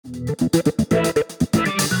You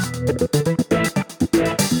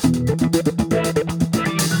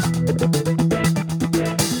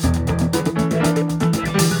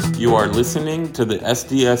are listening to the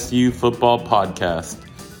SDSU Football Podcast,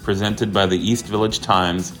 presented by the East Village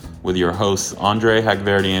Times, with your hosts Andre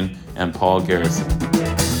Hagverdian and Paul Garrison.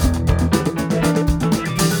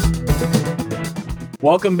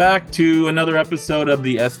 Welcome back to another episode of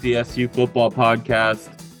the SDSU Football Podcast.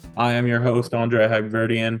 I am your host, Andre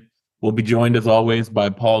Hagverdian. We'll be joined, as always, by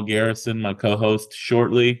Paul Garrison, my co-host,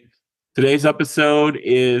 shortly. Today's episode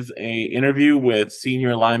is an interview with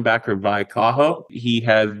senior linebacker Vai Kaho. He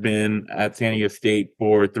has been at San Diego State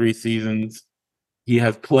for 3 seasons. He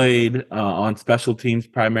has played on special teams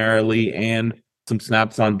primarily and some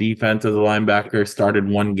snaps on defense as a linebacker, started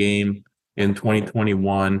 1 game in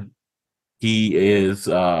 2021. He is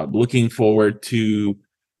looking forward to,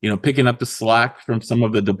 picking up the slack from some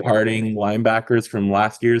of the departing linebackers from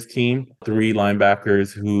last year's team. 3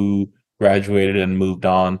 linebackers who graduated and moved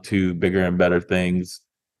on to bigger and better things.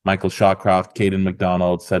 Michael Shawcroft, Caden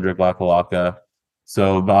McDonald, Cedric Lakalaka.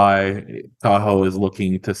 So Vai Kaho is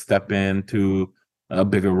looking to step into a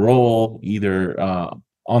bigger role, either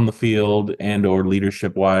on the field and or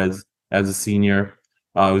leadership-wise as a senior.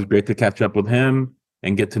 It was great to catch up with him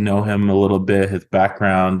and get to know him a little bit, his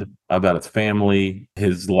background, about his family,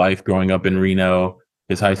 his life growing up in Reno,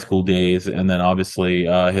 his high school days, and then obviously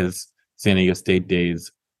his San Diego State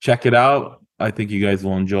days. Check it out. I think you guys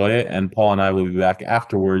will enjoy it. And Paul and I will be back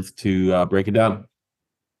afterwards to break it down.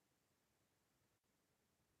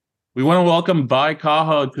 We want to welcome Vai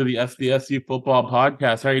Kaho to the SDSU Football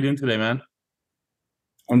Podcast. How are you doing today, man?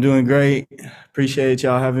 I'm doing great. Appreciate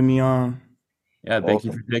y'all having me on. Yeah, thank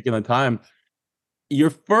you for taking the time. Your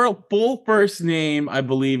full first name, I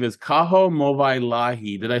believe, is Kaho Movai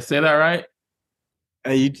Lahi. Did I say that right?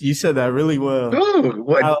 Hey, you said that really well. Ooh,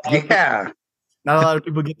 what? Yeah. Not a lot of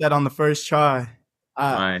people get that on the first try.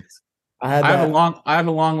 Nice. I have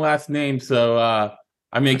a long last name, so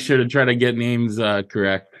I make sure to try to get names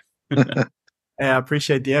correct. Hey, I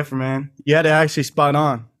appreciate the effort, man. You had it actually spot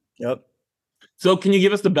on. Yep. So can you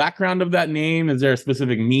give us the background of that name? Is there a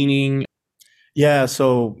specific meaning? Yeah,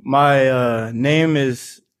 so my name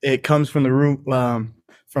it comes from the root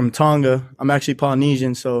from Tonga. I'm actually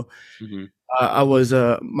Polynesian, so I was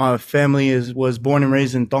my family was born and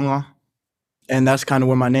raised in Tonga. And that's kind of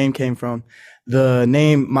where my name came from. The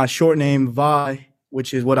name, my short name, Vai,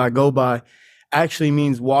 which is what I go by, actually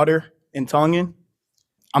means water in Tongan.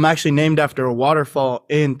 I'm actually named after a waterfall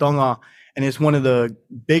in Tonga, and it's one of the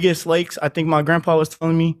biggest lakes. I think my grandpa was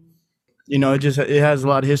telling me. It has a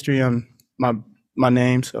lot of history on my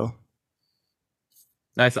name. So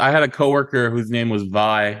nice. I had a coworker whose name was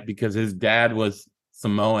Vai because his dad was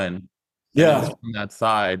Samoan. Yeah, from that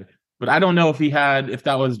side. But I don't know if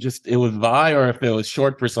that was just, it was Vi or if it was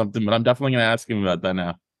short for something, but I'm definitely going to ask him about that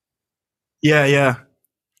now. Yeah.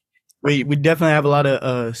 We definitely have a lot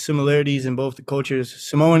of similarities in both the cultures.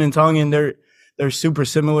 Samoan and Tongan, they're super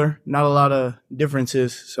similar, not a lot of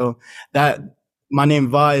differences. So that my name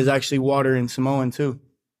Vai is actually water in Samoan too.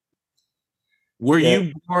 Were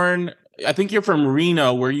you born, I think you're from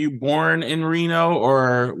Reno. Were you born in Reno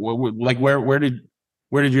or like where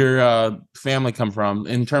did your family come from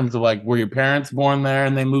in terms of like, were your parents born there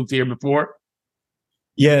and they moved here before?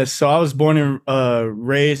 Yeah, so I was born and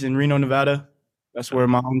raised in Reno, Nevada. That's where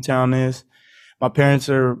my hometown is. My parents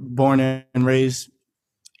are born and raised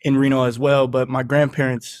in Reno as well, but my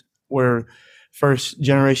grandparents were first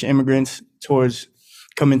generation immigrants towards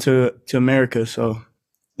coming to America. So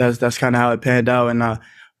that's kind of how it panned out. And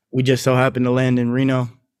we just so happened to land in Reno.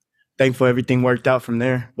 Thankful everything worked out from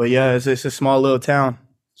there. But yeah, it's a small little town,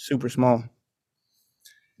 super small.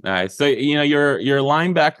 Nice. So, you're a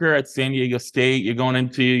linebacker at San Diego State. You're going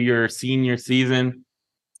into your senior season.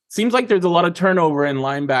 Seems like there's a lot of turnover in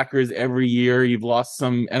linebackers every year. You've lost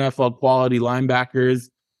some NFL quality linebackers,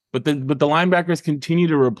 but the linebackers continue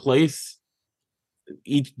to replace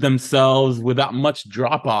each themselves without much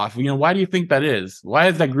drop off. Why do you think that is? Why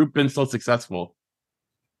has that group been so successful?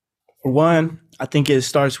 For one, I think it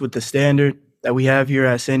starts with the standard that we have here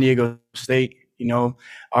at San Diego State.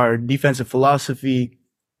 Our defensive philosophy,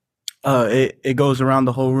 it goes around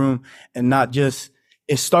the whole room, and not just,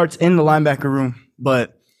 it starts in the linebacker room,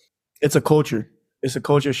 but it's a culture. It's a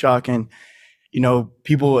culture shock, and,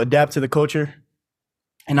 people adapt to the culture.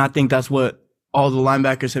 And I think that's what all the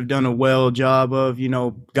linebackers have done a well job of,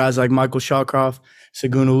 guys like Michael Shawcroft,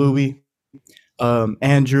 Saguna Luby,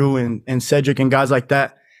 Andrew and Cedric and guys like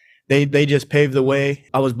that. They just paved the way.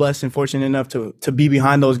 I was blessed and fortunate enough to be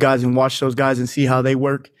behind those guys and watch those guys and see how they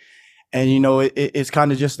work. And it's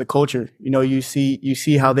kind of just the culture. You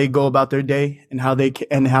see how they go about their day and how they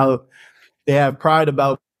have pride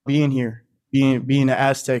about being here, being an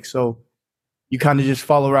Aztec. So you kind of just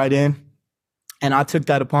follow right in. And I took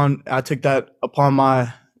that upon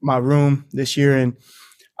my room this year, and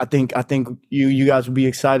I think you guys will be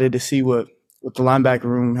excited to see what the linebacker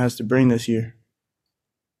room has to bring this year.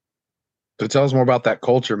 So tell us more about that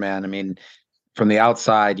culture, man. I mean, from the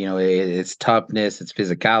outside, it's toughness, it's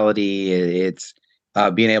physicality, it's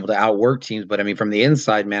being able to outwork teams. But I mean, from the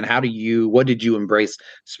inside, man, what did you embrace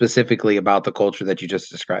specifically about the culture that you just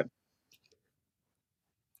described?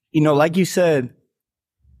 Like you said,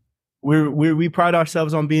 we pride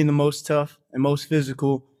ourselves on being the most tough and most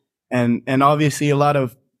physical, and obviously a lot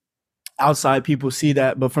of outside people see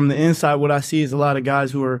that, but from the inside, what I see is a lot of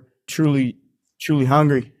guys who are truly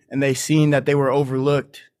hungry, and they seen that they were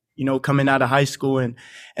overlooked, coming out of high school, and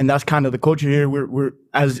that's kind of the culture here. We're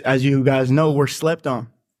as you guys know, we're slept on,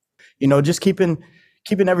 just keeping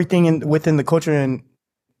everything within the culture, and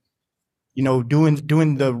doing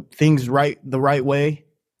the things the right way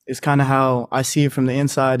is kind of how I see it from the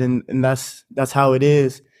inside, and that's how it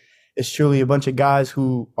is. It's truly a bunch of guys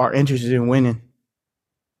who are interested in winning.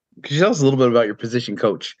 Could you tell us a little bit about your position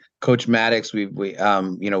coach, Coach Maddox? We've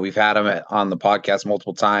had him on the podcast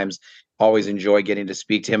multiple times. Always enjoy getting to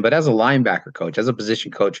speak to him. But as a linebacker coach, as a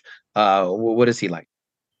position coach, what is he like?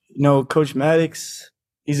 Coach Maddox,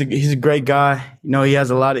 he's a great guy.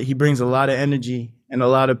 He brings a lot of energy and a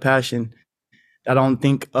lot of passion that I don't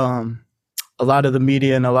think a lot of the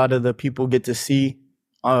media and a lot of the people get to see,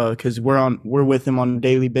 because we're with him on a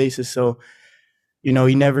daily basis. So, he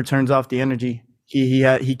never turns off the energy.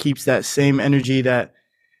 He keeps that same energy that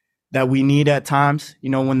we need at times.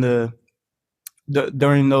 When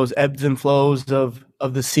during those ebbs and flows of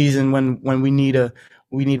the season, when we need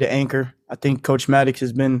an anchor. I think Coach Maddox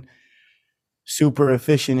has been super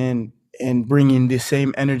efficient in bringing the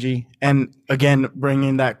same energy, and again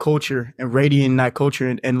bringing that culture and radiating that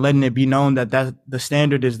culture, and letting it be known that the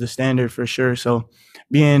standard is the standard for sure. So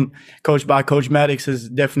being coached by Coach Maddox has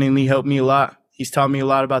definitely helped me a lot. He's taught me a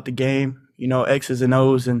lot about the game, X's and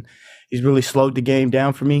O's, and he's really slowed the game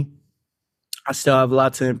down for me. I still have a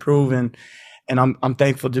lot to improve, and I'm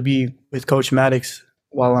thankful to be with Coach Maddox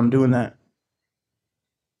while I'm doing that.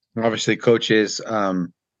 Obviously, Coach is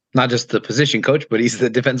not just the position coach, but he's the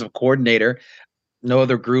defensive coordinator. No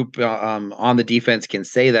other group on the defense can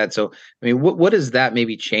say that. So, I mean, what does that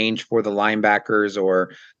maybe change for the linebackers,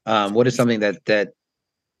 or what is something that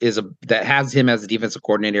has him as the defensive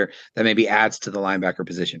coordinator that maybe adds to the linebacker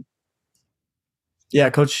position? Yeah,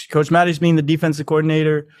 Coach Maddox being the defensive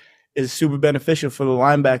coordinator is super beneficial for the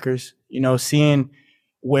linebackers. Seeing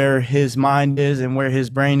where his mind is and where his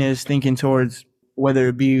brain is thinking towards, whether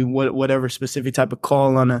it be whatever specific type of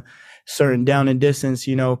call on a certain down and distance,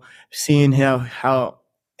 seeing how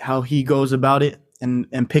he goes about it,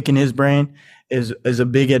 and picking his brain is a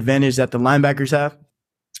big advantage that the linebackers have.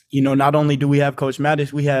 Not only do we have Coach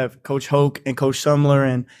Maddox, we have Coach Hoke and Coach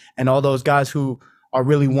Sumler and all those guys who are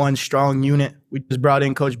really one strong unit. We just brought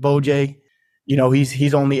in Coach Bojay.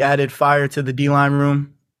 He's only added fire to the D-line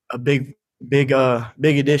room, a big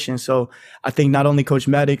addition. So I think not only Coach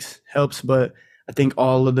Maddox helps, but I think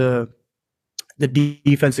all of the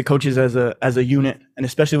defensive coaches as a unit, and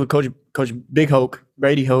especially with Coach Big Hoke,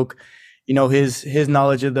 Brady Hoke, his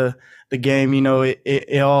knowledge of the game,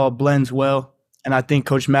 it all blends well. And I think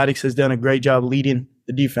Coach Maddox has done a great job leading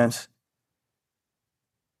the defense.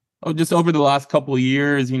 Oh, just over the last couple of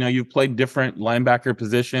years, you've played different linebacker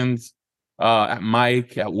positions at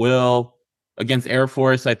Mike, at Will, against Air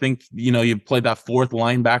Force. I think, you've played that fourth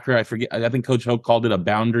linebacker. I think Coach Hoke called it a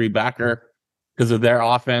boundary backer because of their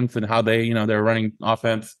offense and how they, they're running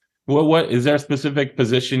offense. What is there a specific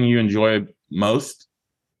position you enjoy most?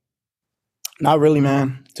 Not really,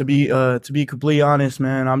 man. To be completely honest,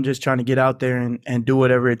 man, I'm just trying to get out there and do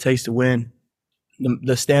whatever it takes to win.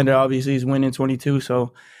 The standard obviously is winning 22.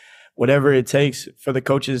 So whatever it takes for the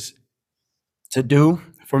coaches to do,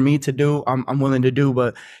 for me to do, I'm willing to do.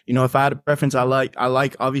 But if I had a preference, I like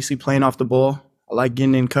obviously playing off the ball. I like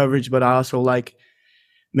getting in coverage, but I also like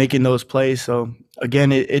making those plays. So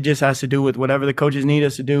again, it just has to do with whatever the coaches need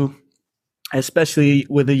us to do, especially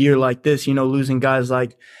with a year like this, losing guys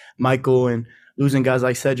like Michael and losing guys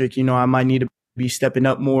like Cedric. I might need to be stepping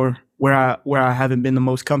up more where I haven't been the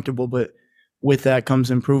most comfortable, but with that comes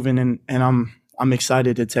improving, and I'm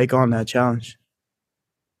excited to take on that challenge.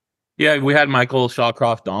 Yeah, we had Michael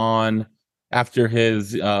Shawcroft on after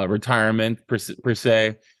his retirement per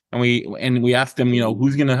se, and we asked him,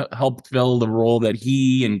 who's going to help fill the role that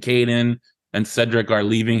he and Caden and Cedric are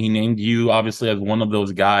leaving. He named you obviously as one of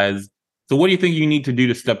those guys. So what do you think you need to do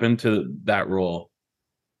to step into that role?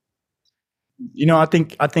 I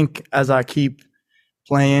think as I keep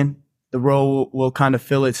playing, the role will kind of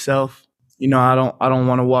fill itself. I don't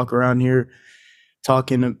want to walk around here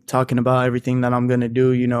talking about everything that I'm gonna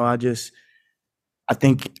do. I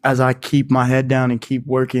think as I keep my head down and keep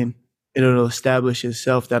working, it'll establish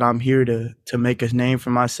itself that I'm here to make a name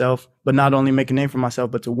for myself, but not only make a name for myself,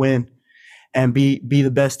 but to win and be the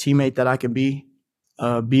best teammate that I can be,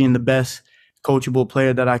 being the best coachable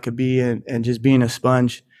player that I could be, and just being a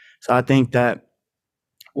sponge. So I think that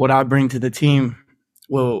what I bring to the team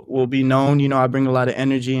will be known. I bring a lot of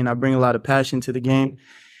energy and I bring a lot of passion to the game.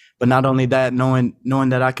 But not only that, knowing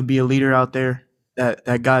that I could be a leader out there,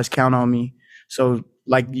 that guys count on me. So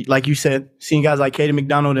like you said, seeing guys like Caden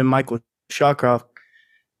McDonald and Michael Shawcroft,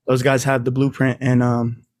 those guys have the blueprint, and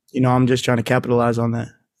I'm just trying to capitalize on that.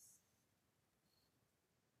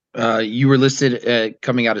 You were listed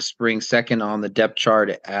coming out of spring second on the depth chart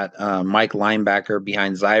at Mike linebacker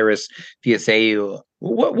behind Zyrus DSAU.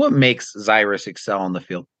 What makes Zyrus excel on the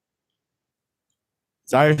field?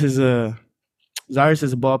 Zyrus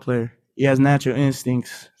is a ball player. He has natural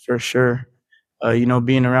instincts for sure.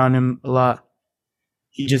 Being around him a lot,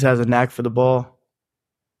 he just has a knack for the ball.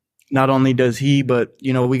 Not only does he, but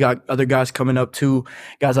we got other guys coming up too.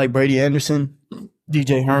 Guys like Brady Anderson,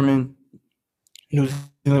 DJ Herman, New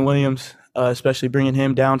Zealand Williams, especially bringing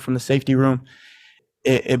him down from the safety room.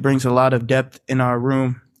 It brings a lot of depth in our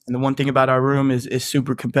room. And the one thing about our room is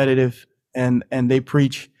super competitive, and they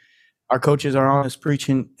preach. Our coaches are always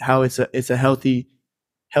preaching how it's a healthy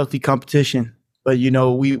competition. But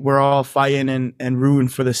we're all fighting and rooting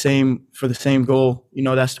for the same goal.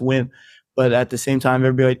 That's to win. But at the same time,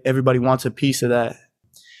 everybody wants a piece of that.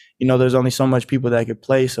 There's only so much people that could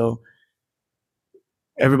play, so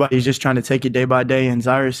everybody's just trying to take it day by day. And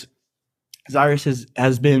Zyrus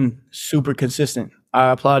has been super consistent. I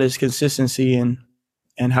applaud his consistency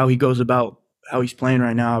and how he goes about how he's playing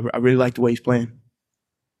right now. I really like the way he's playing.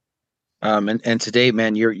 And today,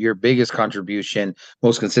 man, your biggest contribution,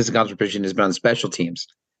 most consistent contribution, has been on special teams.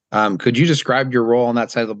 Could you describe your role on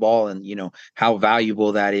that side of the ball, and how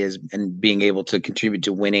valuable that is, and being able to contribute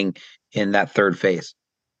to winning in that third phase?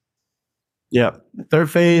 Yeah,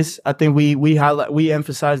 third phase. I think we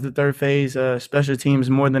emphasize the third phase, special teams,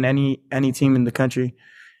 more than any team in the country.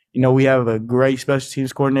 We have a great special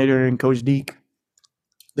teams coordinator in Coach Deke.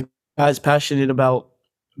 The guy's passionate about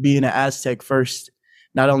being an Aztec first,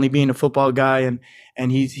 not only being a football guy,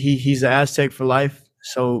 and he's an Aztec for life.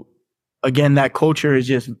 So again, that culture is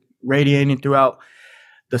just radiating throughout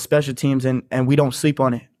the special teams, and we don't sleep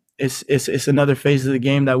on it. It's another phase of the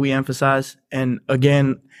game that we emphasize. And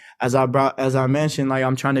again, as I mentioned, like,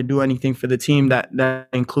 I'm trying to do anything for the team that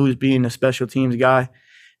includes being a special teams guy.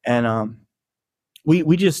 And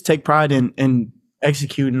we just take pride in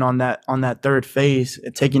executing on that third phase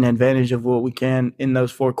and taking advantage of what we can in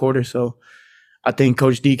those 4 quarters. So I think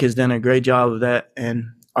Coach Deke has done a great job of that, and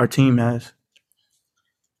our team has.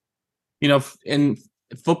 In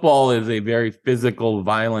football is a very physical,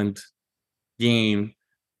 violent game.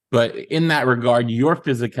 But in that regard, your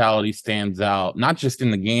physicality stands out, not just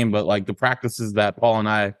in the game, but like the practices that Paul and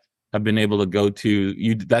I have been able to go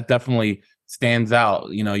to. That definitely stands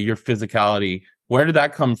out. Your physicality. Where did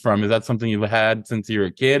that come from? Is that something you've had since you were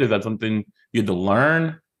a kid? Is that something you had to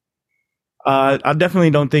learn? I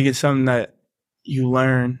definitely don't think it's something that you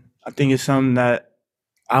learn. I think it's something that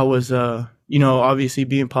I was, obviously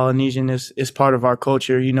being Polynesian is part of our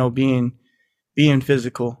culture, being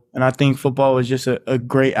physical. And I think football is just a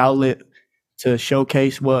great outlet to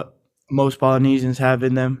showcase what most Polynesians have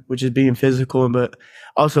in them, which is being physical, but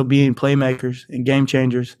also being playmakers and game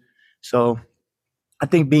changers. So I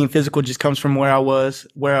think being physical just comes from where I was,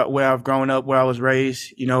 where I've grown up, where I was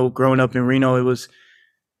raised. Growing up in Reno, it was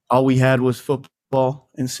all we had was football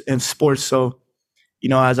and sports. So,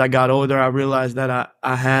 as I got older, I realized that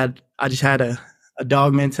I just had a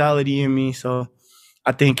dog mentality in me. So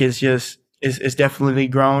I think it's definitely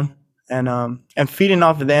grown, and feeding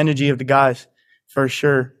off of the energy of the guys for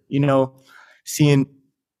sure. Seeing,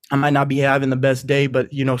 I might not be having the best day, but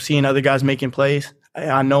seeing other guys making plays,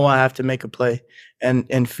 I know I have to make a play,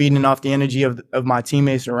 and feeding off the energy of my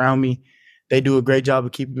teammates around me. They do a great job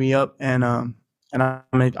of keeping me up, and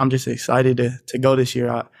I'm just excited to go this year.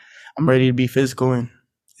 I'm ready to be physical and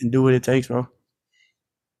do what it takes, bro.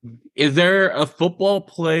 Is there a football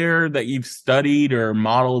player that you've studied or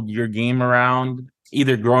modeled your game around,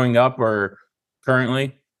 either growing up or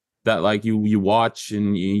currently, that like you watch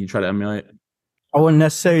and you try to emulate? I wouldn't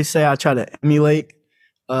necessarily say I try to emulate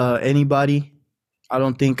anybody. I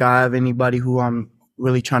don't think I have anybody who I'm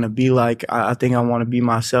really trying to be like. I think I want to be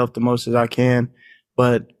myself the most as I can.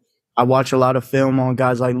 But I watch a lot of film on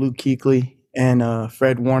guys like Luke Kuechly and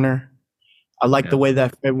Fred Warner. I like the way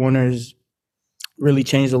that Fred Warner has really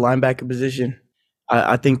changed the linebacker position.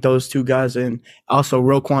 I think those two guys, and also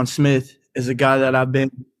Roquan Smith is a guy that I've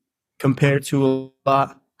been compared to a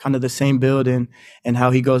lot, kind of the same build and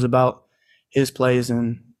how he goes about his plays.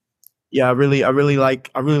 And yeah, I really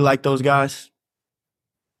like those guys.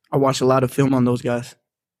 I watch a lot of film on those guys.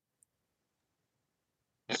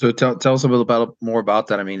 So tell us a little about more about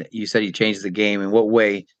that. I mean, you said you changed the game. In what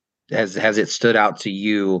way has it stood out to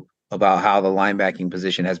you about how the linebacking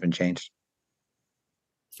position has been changed?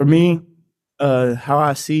 For me, how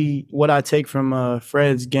I see what I take from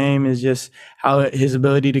Fred's game is just how his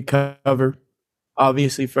ability to cover.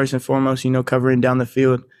 Obviously, first and foremost, covering down the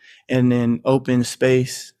field and then open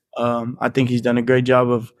space. I think he's done a great job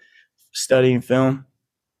of studying film,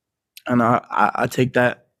 and I take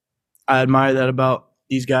that. I admire that about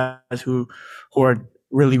these guys who are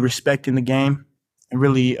really respecting the game and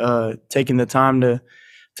really taking the time to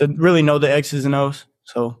really know the X's and O's.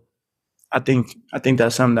 So I think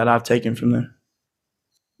that's something that I've taken from them.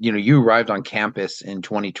 You arrived on campus in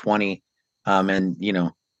 2020,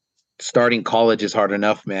 and starting college is hard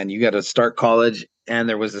enough, man. You got to start college, and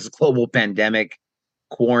there was this global pandemic,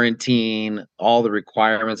 quarantine, all the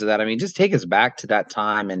requirements of that. I mean, just take us back to that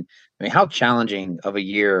time, and I mean, how challenging of a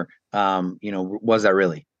year, was that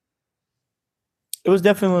really? It was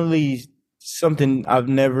definitely something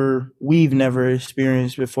we've never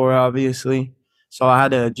experienced before, obviously. So I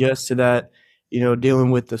had to adjust to that, dealing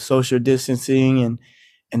with the social distancing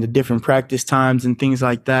and the different practice times and things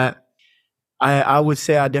like that. I would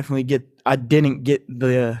say I didn't get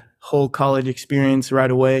the whole college experience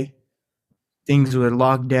right away. Things were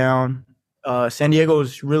locked down. San Diego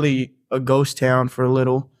was really a ghost town for a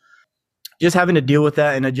little. Just having to deal with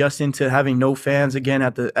that and adjusting to having no fans again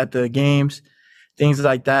at the games, things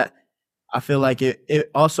like that. I feel like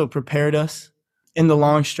it also prepared us in the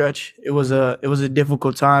long stretch. It was a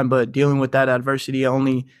difficult time, but dealing with that adversity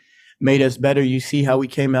only made us better. You see how we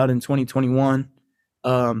came out in 2021.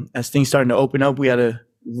 As things starting to open up, we had a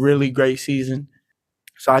really great season.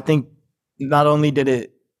 So I think not only did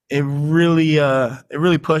it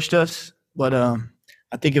really pushed us, but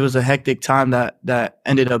I think it was a hectic time that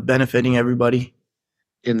ended up benefiting everybody.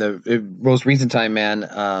 In the most recent time, man,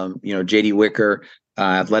 JD Wicker,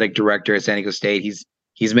 athletic director at San Diego State,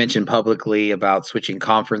 he's mentioned publicly about switching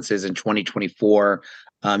conferences in 2024.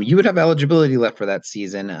 You would have eligibility left for that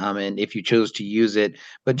season, and if you chose to use it.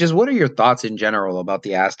 But just what are your thoughts in general about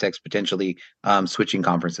the Aztecs potentially switching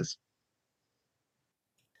conferences?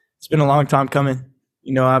 It's been a long time coming.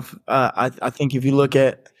 I think if you look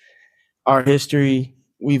at our history,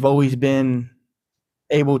 we've always been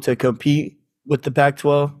able to compete with the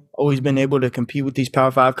Pac-12, always been able to compete with these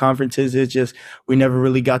Power 5 conferences. It's just we never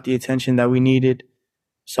really got the attention that we needed.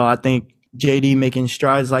 So I think JD making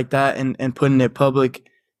strides like that and putting it public,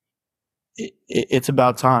 it's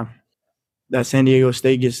about time that San Diego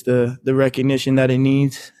State gets the recognition that it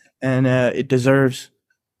needs and it deserves.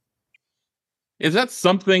 Is that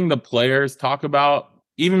something the players talk about,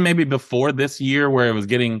 even maybe before this year where it was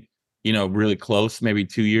getting, really close, maybe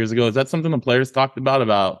 2 years ago? Is that something the players talked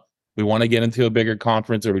about we want to get into a bigger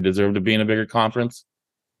conference or we deserve to be in a bigger conference?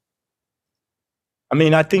 I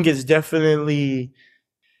mean, I think there's definitely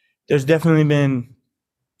been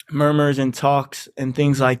murmurs and talks and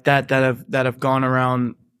things like that have gone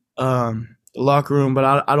around the locker room,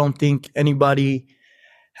 but I don't think anybody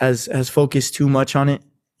has focused too much on it.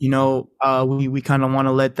 We kind of want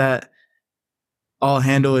to let that all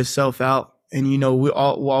handle itself out, and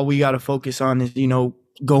all we got to focus on is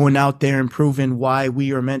going out there and proving why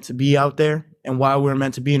we are meant to be out there and why we're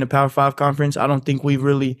meant to be in a Power 5 conference. I don't think we've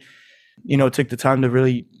really took the time to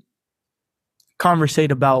really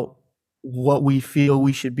conversate about what we feel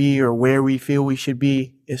we should be or where we feel we should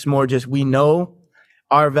be. It's more just we know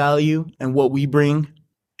our value and what we bring,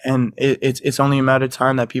 and it's only a matter of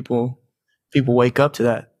time that people wake up to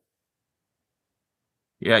that.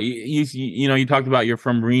 Yeah, you talked about you're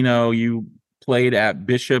from Reno. You played at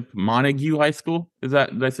Bishop Montague High School. Did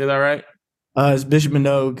I say that right? It's Bishop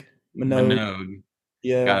Minogue. Minogue.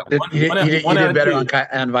 Yeah. He did better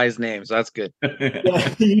on Vai's name, so that's good.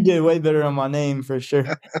 Yeah, you did way better on my name for sure.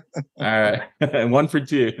 All right. 1 for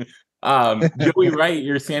 2. Joey Wright,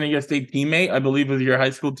 your San Diego State teammate, I believe was your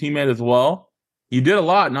high school teammate as well. You did a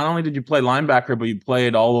lot. Not only did you play linebacker, but you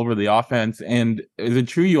played all over the offense. And is it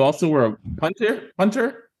true you also were a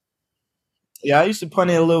punter? Yeah, I used to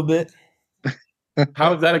punt it a little bit.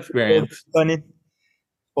 How was that experience? What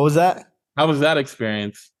was that? How was that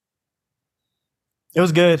experience? It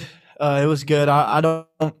was good. It was good. I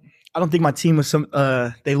don't think my team was some.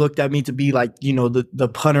 They looked at me to be like the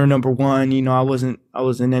punter number one. I wasn't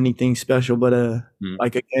anything special. But Mm.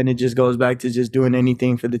 like again, it just goes back to just doing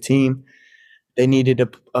anything for the team. They needed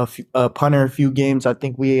a punter a few games. I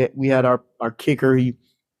think we had our kicker. He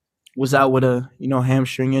was out with a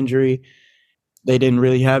hamstring injury. They didn't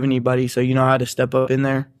really have anybody, so I had to step up in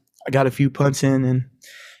there. I got a few punts in, and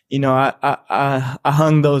I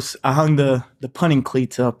hung the punting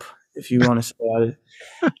cleats up, if you want to say it.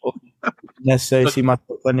 Necessary to see my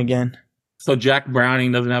foot punting again. So Jack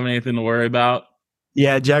Browning doesn't have anything to worry about.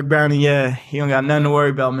 Yeah, Jack Browning. Yeah, he don't got nothing to worry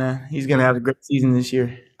about, man. He's gonna have a great season this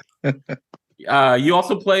year. You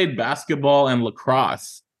also played basketball and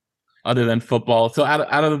lacrosse, other than football. So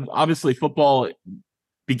out of obviously football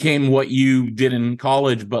became what you did in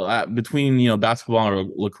college, but between basketball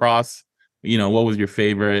and lacrosse, what was your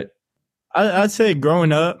favorite? I'd say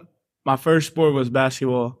growing up, my first sport was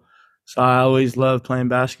basketball, so I always loved playing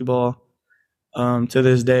basketball. To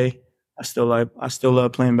this day, I still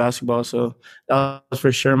love playing basketball. So that was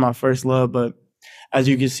for sure my first love. But as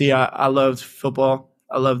you can see, I loved football.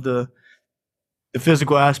 I love the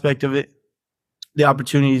physical aspect of it. The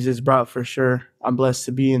opportunities it's brought for sure. I'm blessed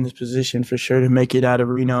to be in this position for sure to make it out of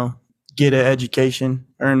get an education,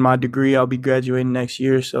 earn my degree. I'll be graduating next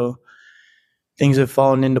year, so things have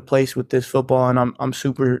fallen into place with this football, and I'm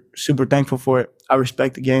super super thankful for it. I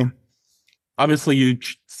respect the game. Obviously, you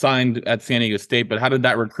signed at San Diego State, but how did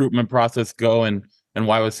that recruitment process go, and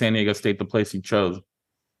why was San Diego State the place you chose?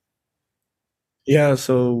 Yeah,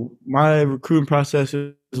 so my recruiting process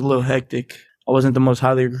was a little hectic. I wasn't the most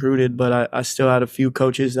highly recruited, but I still had a few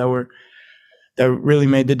coaches that really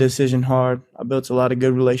made the decision hard. I built a lot of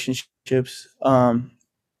good relationships.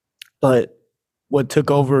 But what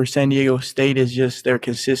took over San Diego State is just their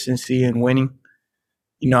consistency in winning.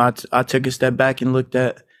 I took a step back and looked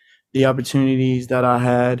at the opportunities that I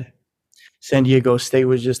had. San Diego State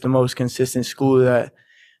was just the most consistent school that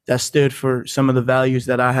stood for some of the values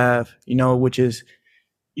that I have, which is,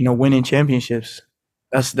 winning championships.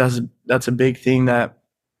 That's a big thing that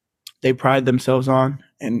they pride themselves on,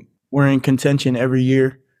 and we're in contention every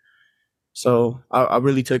year. So I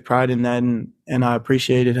really took pride in that, and I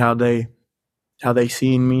appreciated how they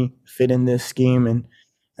seen me fit in this scheme, and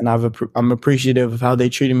I'm appreciative of how they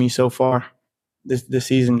treated me so far. This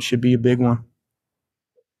season should be a big one.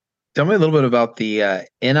 Tell me a little bit about the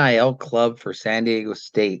NIL club for San Diego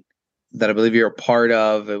State that I believe you're a part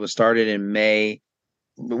of. It was started in May.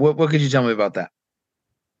 What could you tell me about that?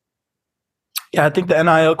 Yeah, I think the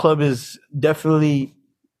NIL club is definitely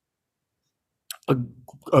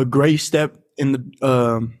a great step in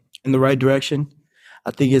the right direction.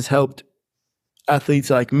 I think it's helped athletes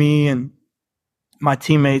like me and my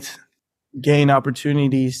teammates gain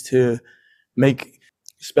opportunities to make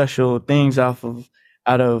special things out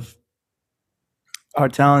of our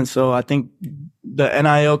talent. So I think the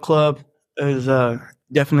NIL club is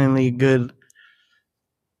definitely good,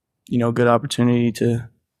 good opportunity to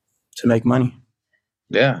make money.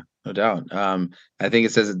 Yeah, no doubt. I think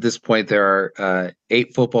it says at this point there are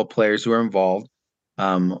 8 football players who are involved.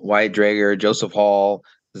 Wyatt Drager, Joseph Hall,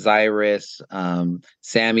 Zyrus,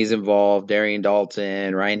 Sammy's involved, Darian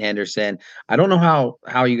Dalton, Ryan Henderson. I don't know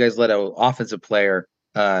how you guys let an offensive player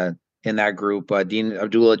in that group, Dean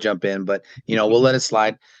Abdullah, jump in, but we'll let it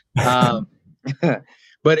slide. Um,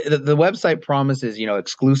 but the website promises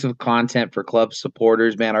exclusive content for club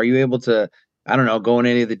supporters. Man, are you able to, I don't know, go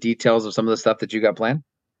into any of the details of some of the stuff that you got planned?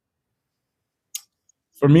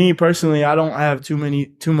 For me personally, I don't have too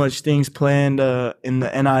much things planned in the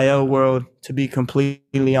NIL world. To be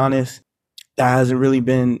completely honest, that hasn't really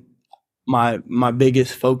been my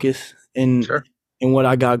biggest focus Sure. in what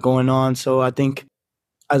I got going on. So I think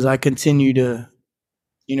as I continue to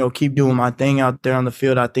keep doing my thing out there on the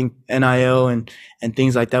field, I think NIL and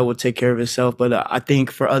things like that will take care of itself. But I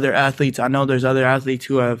think for other athletes, I know there's other athletes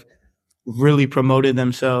who have really promoted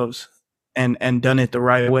themselves and done it the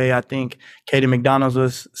right way. I think Caden McDonald's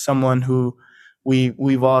was someone who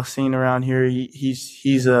we've all seen around here. He's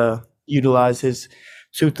utilized his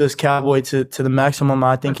toothless cowboy to the maximum.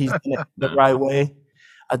 I think he's done it the right way.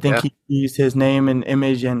 I think he used his name and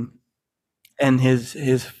image and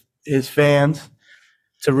his fans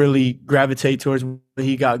to really gravitate towards what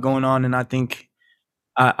he got going on, and I think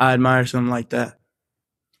I admire something like that.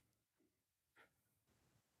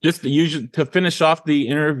 Just to finish off the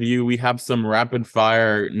interview, we have some rapid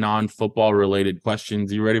fire non-football related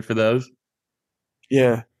questions. You ready for those?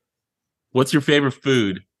 Yeah. What's your favorite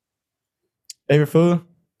food? Favorite food?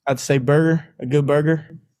 I'd say burger, a good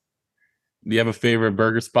burger. Do you have a favorite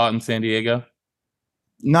burger spot in San Diego?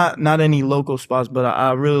 Not any local spots, but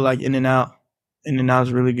I really like In-N-Out. In-N-Out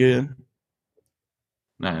is really good.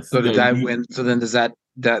 Nice. So did that win? So then does that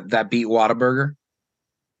beat Whataburger?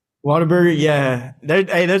 Whataburger, yeah.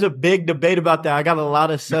 There's a big debate about that. I got a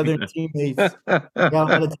lot of Southern teammates. I got a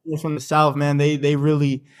lot of teammates from the South, man. They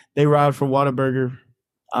really ride for Whataburger.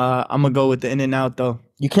 I'm gonna go with the In-N-Out though.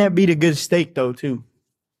 You can't beat a good steak though, too.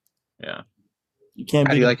 Yeah. You can't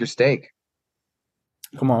How do beat you it. like your steak?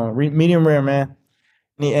 Come on, medium rare, man.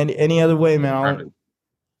 Any other way, man? Perfect.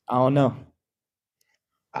 I don't know.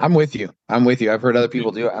 I'm with you. I've heard other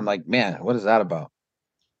people do it. I'm like, man, what is that about?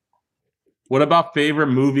 What about favorite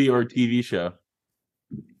movie or TV show?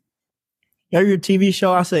 Your TV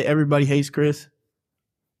show, I say Everybody Hates Chris.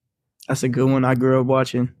 That's a good one I grew up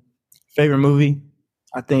watching. Favorite movie?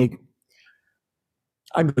 I think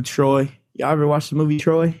I go Troy. Y'all ever watch the movie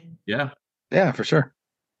Troy? Yeah. Yeah, for sure.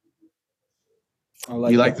 I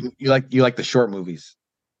You that. like the short movies.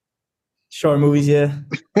 Short movies, yeah.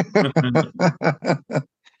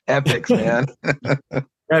 Epics, man.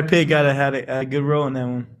 Brad Pitt had a good role in that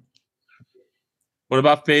one. What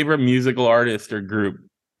about favorite musical artist or group?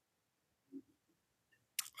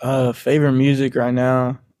 Favorite music right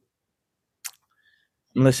now.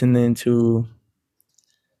 I'm listening to.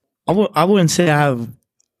 I wouldn't say I have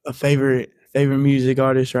a favorite music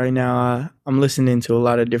artist right now. I'm listening to a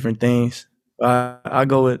lot of different things. I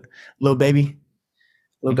go with Lil Baby.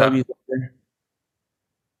 Lil Okay. Baby's up there.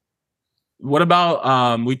 What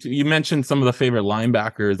about you mentioned some of the favorite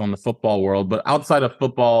linebackers on the football world, but outside of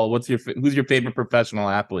football, who's your favorite professional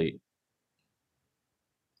athlete?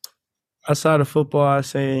 Outside of football, I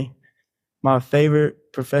say my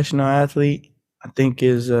favorite professional athlete, I think,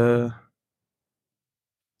 is I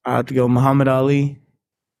have to go Muhammad Ali.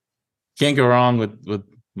 Can't go wrong with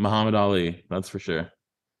Muhammad Ali, that's for sure.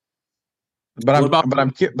 But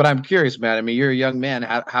I'm curious, man. I mean, you're a young man.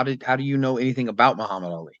 How do you know anything about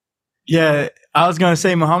Muhammad Ali? Yeah, I was gonna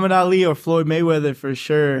say Muhammad Ali or Floyd Mayweather for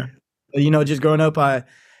sure. Yeah. Just growing up, I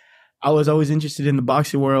was always interested in the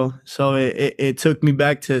boxing world, so it took me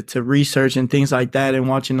back to research and things like that, and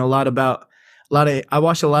watching I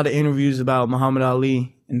watched a lot of interviews about Muhammad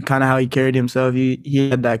Ali and kind of how he carried himself. He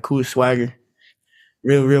had that cool swagger,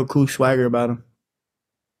 real cool swagger about him.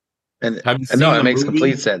 And no, it makes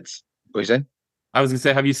complete sense. What you say? I was gonna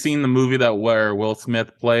say, have you seen the movie where Will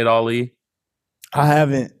Smith played Ali? I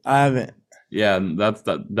haven't. Yeah, that's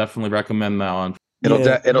definitely recommend that one.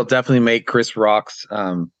 It'll definitely make Chris Rock's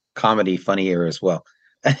comedy funnier as well.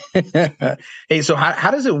 Hey, so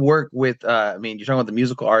how does it work with? I mean, you're talking about the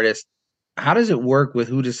musical artist. How does it work with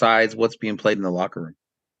who decides what's being played in the locker room?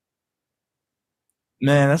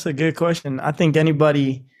 Man, that's a good question. I think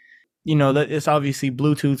anybody, that it's obviously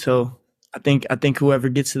Bluetooth, so I think whoever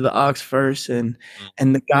gets to the aux first, and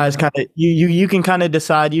the guys kind of you can kind of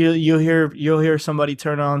decide. You'll hear somebody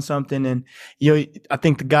turn on something, and I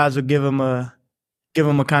think the guys will give them a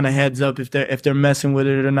kind of heads up if they're messing with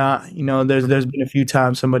it or not. There's been a few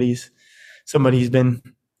times somebody's been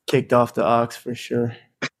kicked off the aux for sure.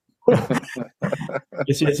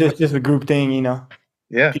 It's just a group thing,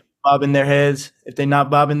 Yeah. People bobbing their heads. If they're not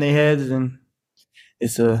bobbing their heads, then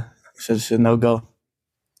it's a no go.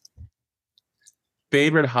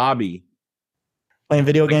 Favorite hobby? Playing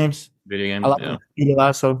video games. Video games. I like to compete a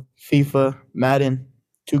lot, so FIFA, Madden,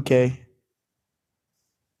 2K.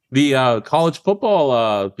 The college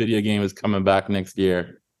football video game is coming back next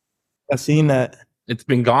year. I've seen that. It's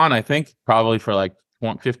been gone, I think, probably for like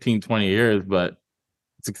 15, 20 years, but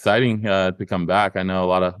it's exciting to come back. I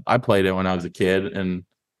know I played it when I was a kid, and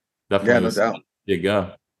definitely no doubt. You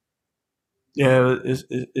go. Yeah,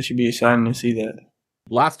 it should be exciting to see that.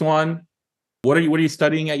 Last one. What are you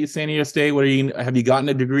studying at San Diego State? Have you gotten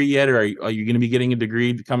a degree yet, or are you going to be getting a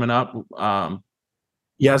degree coming up?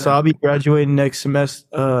 Yeah, so I'll be graduating next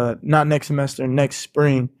semester. Not next semester, next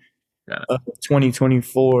spring,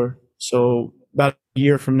 2024. So about a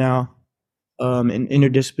year from now, in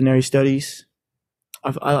interdisciplinary studies.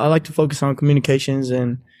 I like to focus on communications,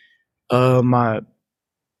 and one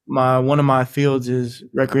of my fields is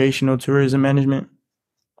recreational tourism management.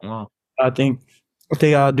 Wow. I think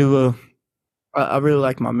I'll do I really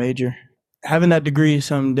like my major. Having that degree is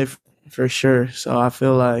something different for sure. So I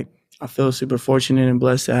feel super fortunate and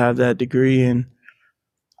blessed to have that degree, and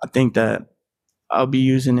I think that I'll be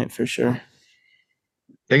using it for sure.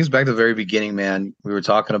 Take us back to the very beginning, man. We were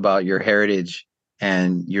talking about your heritage,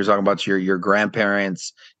 and you're talking about your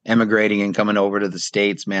grandparents emigrating and coming over to the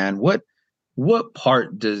States, man. What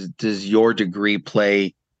part does your degree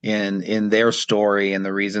play in their story and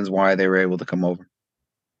the reasons why they were able to come over?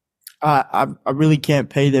 I really can't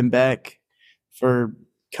pay them back for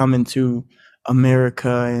coming to America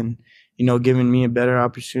and, giving me a better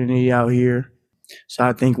opportunity out here. So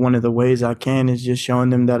I think one of the ways I can is just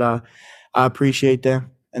showing them that I appreciate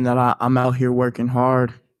them and that I'm out here working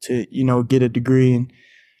hard to, get a degree and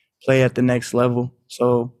play at the next level.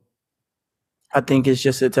 So I think it's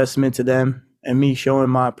just a testament to them and me showing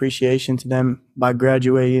my appreciation to them by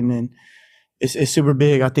graduating, and it's super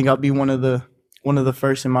big. I think I'll be one of the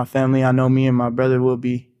first in my family. I know me and my brother will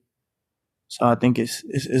be. So I think it's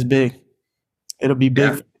big. It'll be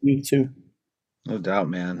big for you too. No doubt,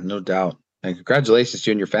 man. No doubt. And congratulations to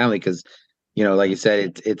you and your family, because, like you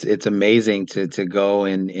said, it's amazing to go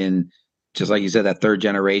in just like you said, that third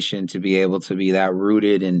generation, to be able to be that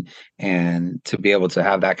rooted and to be able to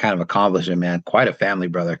have that kind of accomplishment, man. Quite a family,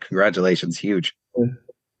 brother. Congratulations. Huge.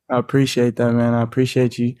 I appreciate that, man. I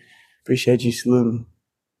appreciate you. Appreciate you saluting.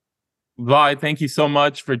 Vi, thank you so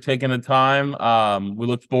much for taking the time. We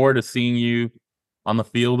look forward to seeing you on the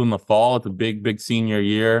field in the fall. It's a big senior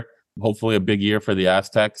year. Hopefully a big year for the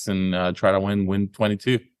Aztecs, and try to win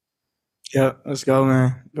 22. Yeah, let's go,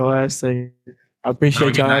 man. Go Aztecs. I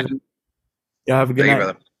appreciate y'all. Y'all have a good night.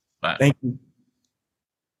 Brother. Bye. Thank you.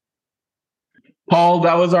 Paul,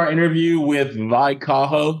 that was our interview with Vai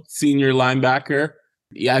Kaho, senior linebacker.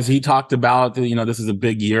 As he talked about, this is a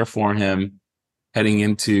big year for him heading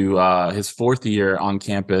into his fourth year on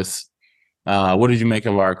campus. What did you make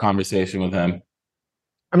of our conversation with him?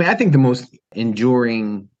 I mean, I think the most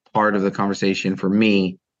enduring part of the conversation for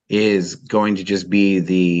me is going to just be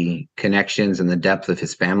the connections and the depth of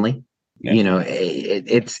his family. Yeah.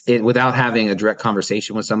 It's without having a direct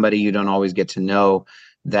conversation with somebody, you don't always get to know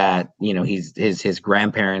that, his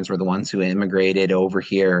grandparents were the ones who immigrated over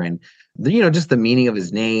here, and just the meaning of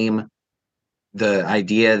his name, the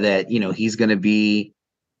idea that, he's going to be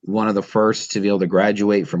one of the first to be able to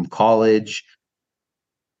graduate from college.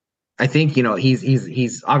 I think,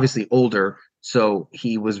 he's obviously older, so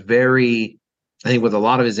he was very, I think with a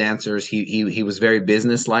lot of his answers, he was very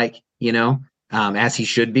businesslike, as he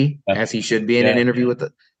should be in an interview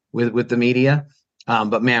with the media.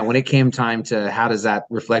 But man, when it came time to how does that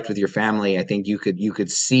reflect with your family, I think you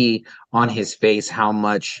could see on his face how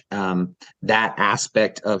much that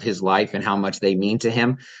aspect of his life and how much they mean to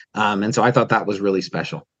him. And so I thought that was really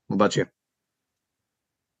special. What about you?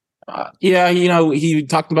 He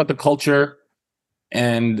talked about the culture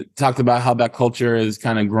and talked about how that culture is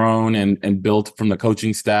kind of grown and built from the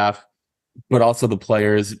coaching staff, but also the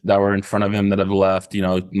players that were in front of him that have left,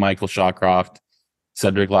 Michael Shawcroft,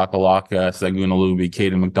 Cedric Lakalaka, Segun Alubi,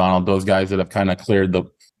 Caden McDonald, those guys that have kind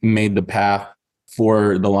of made the path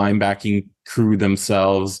for the linebacking crew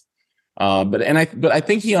themselves. But I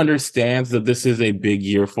think he understands that this is a big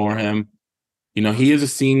year for him. He is a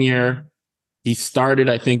senior. He started,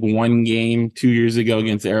 I think, one game 2 years ago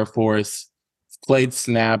against Air Force, played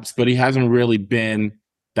snaps, but he hasn't really been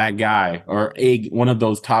that guy or one of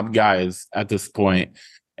those top guys at this point.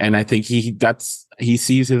 And I think he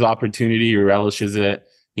sees his opportunity, he relishes it.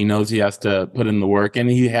 He knows he has to put in the work, and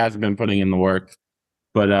he has been putting in the work,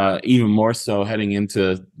 but even more so heading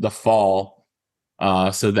into the fall,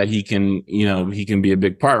 so that he can be a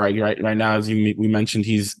big part. Right now, as we mentioned,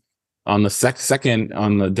 he's on the second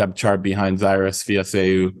on the depth chart behind Zyrus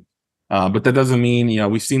Fiaseu. But that doesn't mean,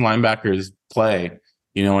 we've seen linebackers play,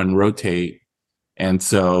 and rotate. And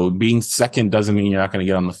so being second doesn't mean you're not going to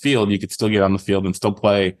get on the field. You could still get on the field and still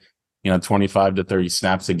play, 25 to 30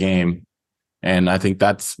 snaps a game. And I think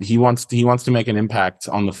he wants to make an impact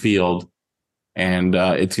on the field. And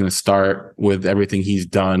it's going to start with everything he's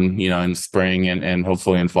done, in spring and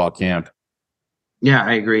hopefully in fall camp. Yeah,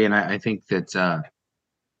 I agree. And I think that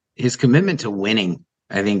his commitment to winning,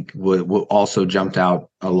 I think, would also jumped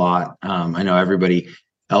out a lot. I know everybody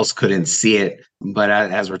else couldn't see it, but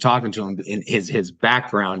as we're talking to him, in his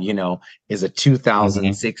background, is a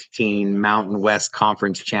 2016 Mountain West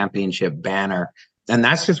Conference Championship banner. And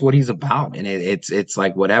that's just what he's about. And it's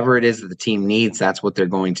like whatever it is that the team needs, that's what they're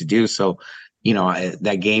going to do. So,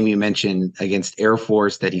 that game you mentioned against Air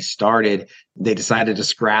Force that he started, they decided to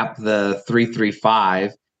scrap the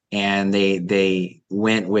 3-3-5. And they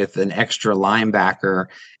went with an extra linebacker,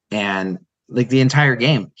 and like the entire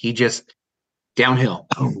game, he just downhill,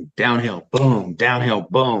 boom, downhill, boom, downhill,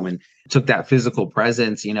 boom, and took that physical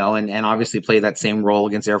presence, and obviously played that same role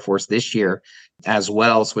against Air Force this year as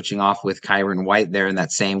well, switching off with Kyron White there and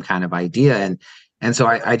that same kind of idea. And so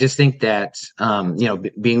I just think that,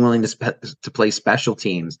 being willing to play special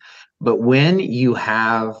teams, but when you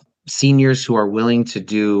have seniors who are willing to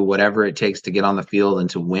do whatever it takes to get on the field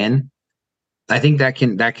and to win, I think that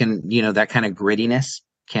can that kind of grittiness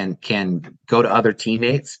can go to other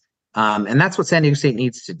teammates, and that's what San Diego State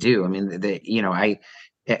needs to do. I mean,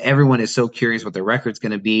 everyone is so curious what their record's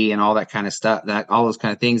going to be and all that kind of stuff, all those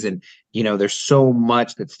kind of things. And, there's so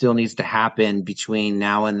much that still needs to happen between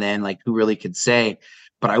now and then, like who really could say.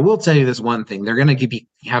 But I will tell you this one thing, they're going to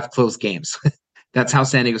have close games. That's how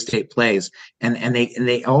San Diego State plays. And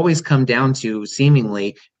they always come down to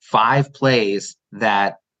seemingly 5 plays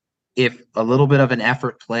that if a little bit of an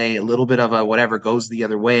effort play, a little bit of a whatever goes the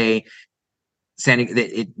other way,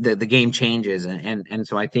 the game changes. And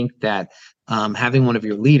so I think that having one of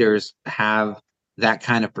your leaders have that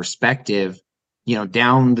kind of perspective,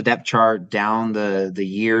 down the depth chart, down the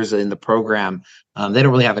years in the program, they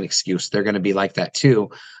don't really have an excuse. They're going to be like that too.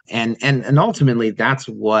 And ultimately that's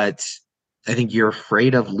what I think you're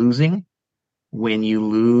afraid of losing when you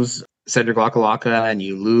lose Cedric Lakalaka and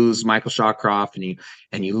you lose Michael Shawcroft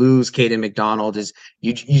and you lose Caden McDonald, is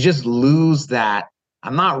you just lose that.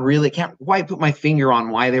 Can't quite put my finger on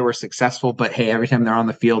why they were successful, but hey, every time they're on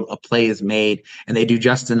the field, a play is made and they do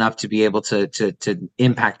just enough to be able to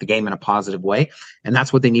impact the game in a positive way. And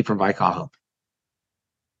that's what they need from Vai Kaho.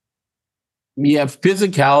 Yeah,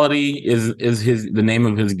 physicality is the name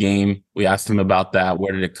of his game. We asked him about that.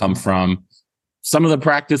 Where did it come from? Some of the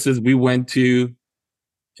practices we went to,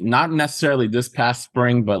 not necessarily this past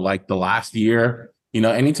spring, but like the last year,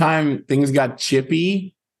 anytime things got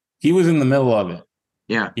chippy, he was in the middle of it.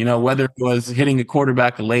 Yeah. Whether it was hitting a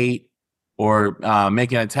quarterback late or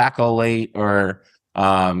making a tackle late or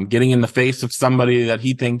getting in the face of somebody that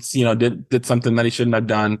he thinks, did something that he shouldn't have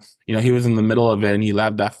done. He was in the middle of it and he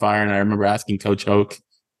labbed that fire. And I remember asking Coach Hoke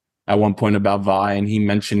at one point about Vi, and he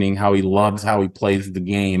mentioning how he loves how he plays the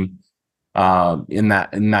game in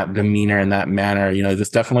that demeanor, in that manner. There's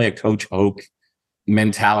definitely a Coach Hoke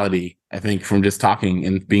mentality, I think, from just talking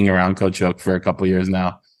and being around Coach Hoke for a couple of years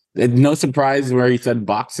now. No surprise where he said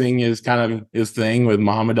boxing is kind of his thing with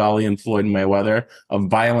Muhammad Ali and Floyd Mayweather, a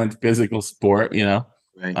violent physical sport,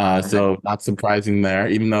 Right. So not surprising there,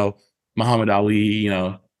 even though Muhammad Ali,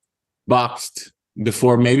 boxed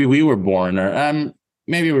before maybe we were born or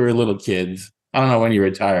maybe we were little kids. I don't know when you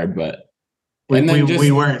retired, but we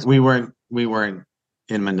weren't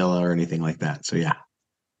in Manila or anything like that. So yeah.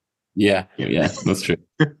 Yeah, that's true.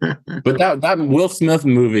 But that Will Smith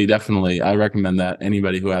movie, definitely, I recommend that.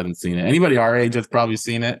 Anybody who hasn't seen it, anybody our age has probably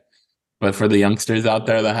seen it, but for the youngsters out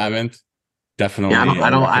there that haven't, definitely. Yeah,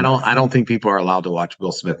 I don't think people are allowed to watch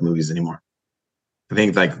Will Smith movies anymore. I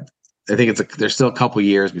think there's still a couple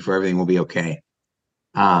years before everything will be okay.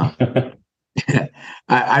 I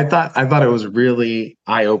thought it was really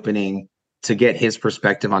eye-opening to get his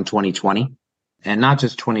perspective on 2020, and not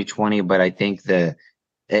just 2020, but I think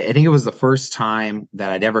it was the first time that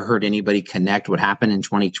I'd ever heard anybody connect what happened in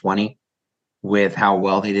 2020 with how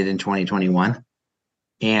well they did in 2021.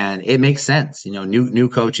 And it makes sense, new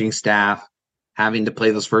coaching staff, having to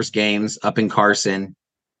play those first games up in Carson,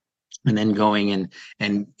 and then going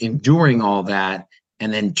and enduring all that,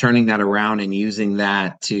 and then turning that around and using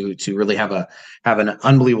that to really have an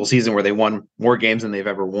unbelievable season where they won more games than they've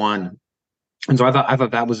ever won. And so I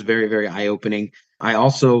thought that was very, very eye-opening. I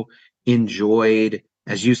also enjoyed,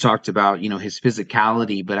 as you talked about, his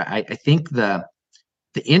physicality, but I think the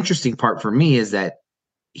interesting part for me is that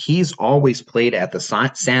he's always played at the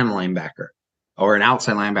Sam linebacker or an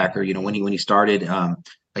outside linebacker, when he started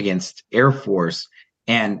against Air Force,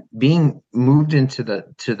 and being moved into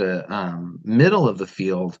the middle of the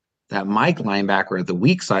field, that Mike linebacker, the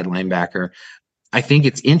weak side linebacker. I think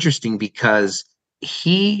it's interesting because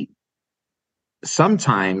he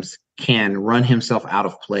sometimes can run himself out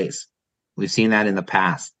of place. We've seen that in the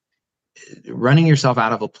past. Running yourself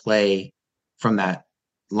out of a play from that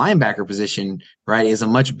linebacker position, right, is a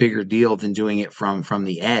much bigger deal than doing it from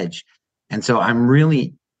the edge. And so I'm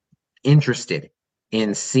really interested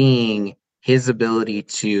in seeing his ability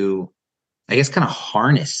to, I guess, kind of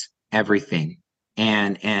harness everything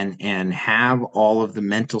and have all of the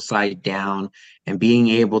mental side down, and being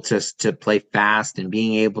able to play fast and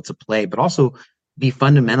being able to play, but also be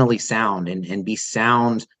fundamentally sound and be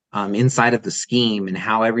sound inside of the scheme and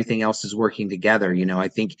how everything else is working together. I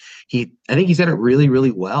think he said it really,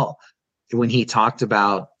 really well when he talked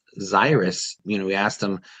about Zyrus. We asked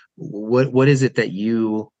him, what is it that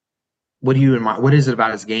what is it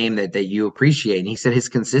about his game that you appreciate? And he said his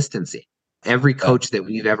consistency. Every coach that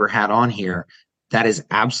we've ever had on here, that is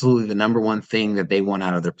absolutely the number one thing that they want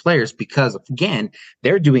out of their players, because again,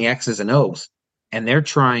 they're doing X's and O's and they're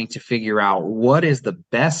trying to figure out what is the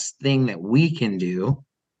best thing that we can do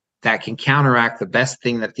that can counteract the best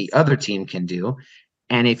thing that the other team can do.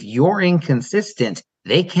 And if you're inconsistent,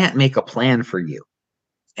 they can't make a plan for you.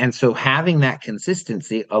 And so having that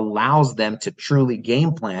consistency allows them to truly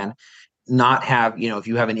game plan, not have, if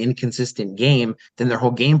you have an inconsistent game, then their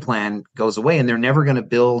whole game plan goes away, and they're never going to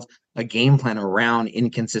build a game plan around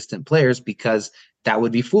inconsistent players because that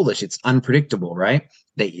would be foolish. It's unpredictable, right?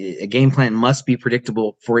 A game plan must be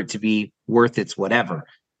predictable for it to be worth its whatever.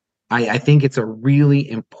 I think it's a really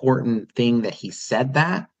important thing that he said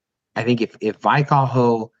that. I think if Vai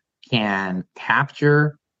Kaho can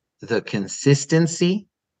capture the consistency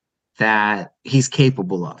that he's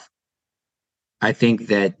capable of, I think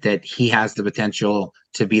that he has the potential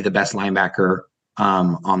to be the best linebacker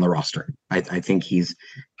on the roster. I think I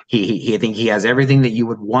think he has everything that you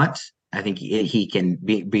would want. I think he can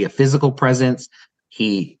be a physical presence.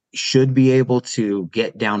 He should be able to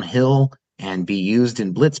get downhill and be used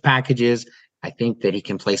in blitz packages. I think that he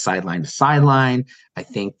can play sideline to sideline. I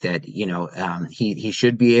think that he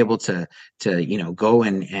should be able to go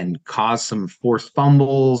and cause some forced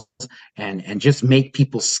fumbles and just make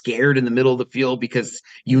people scared in the middle of the field because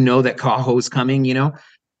that Kaho is coming.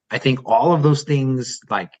 I think all of those things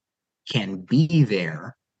can be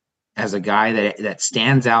there as a guy that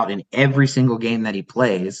stands out in every single game that he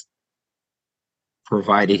plays,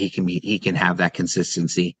 provided he can have that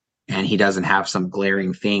consistency and he doesn't have some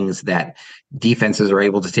glaring things that defenses are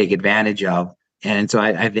able to take advantage of. And so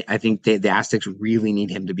I think the Aztecs really need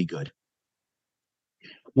him to be good.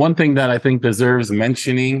 One thing that I think deserves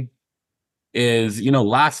mentioning is,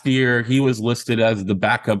 last year he was listed as the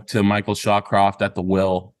backup to Michael Shawcroft at the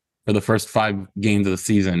Will for the first 5 games of the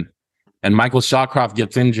season. And Michael Shawcroft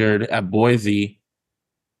gets injured at Boise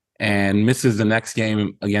and misses the next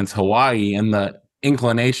game against Hawaii. And the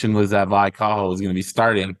inclination was that Vai Kaho was going to be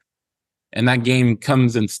starting. And that game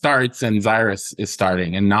comes and starts, and Zyrus is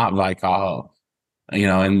starting and not Vai Kaho.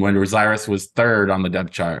 And when Zyrus was 3rd on the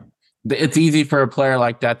depth chart. It's easy for a player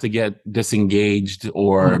like that to get disengaged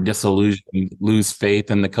or disillusioned, lose faith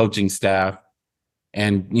in the coaching staff.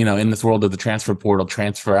 And, in this world of the transfer portal,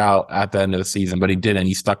 transfer out at the end of the season, but he didn't.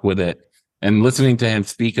 He stuck with it. And listening to him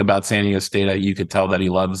speak about San Diego State, you could tell that he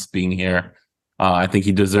loves being here. I think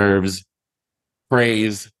he deserves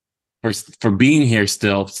praise for being here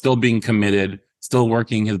still being committed, still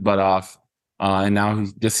working his butt off. And now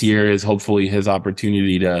this year is hopefully his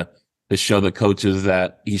opportunity to show the coaches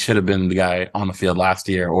that he should have been the guy on the field last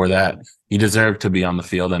year, or that he deserved to be on the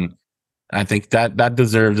field. And I think that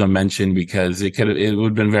deserves a mention because it would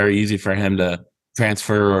have been very easy for him to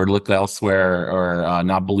transfer or look elsewhere or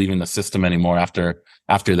not believe in the system anymore after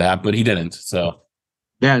that, but he didn't. So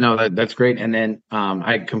yeah, no, that's great. And then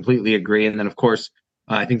I completely agree. And then of course,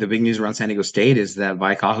 I think the big news around San Diego State is that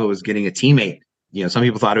Vai Kaho is getting a teammate. Some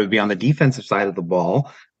people thought it would be on the defensive side of the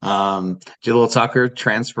ball. Jalil Tucker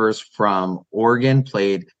transfers from Oregon,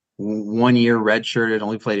 played 1 year redshirted,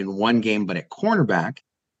 only played in 1 game, but at cornerback.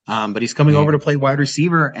 But he's coming over to play wide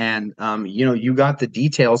receiver. And, you got the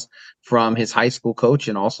details from his high school coach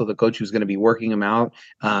and also the coach who's going to be working him out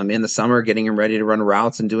in the summer, getting him ready to run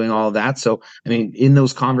routes and doing all of that. So, I mean, in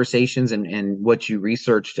those conversations and what you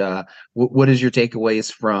researched, what is your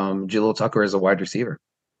takeaways from Jalil Tucker as a wide receiver?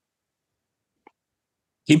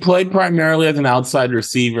 He played primarily as an outside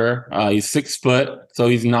receiver. He's 6 foot, so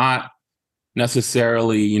he's not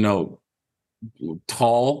necessarily,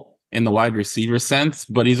 tall in the wide receiver sense,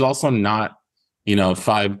 but he's also not,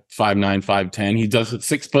 5'9", 5'10". He does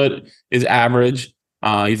 6 foot is average.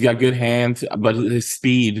 He's got good hands, but his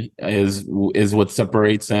speed is what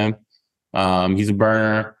separates him. He's a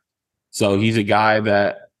burner, so he's a guy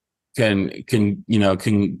that can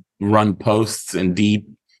run posts and deep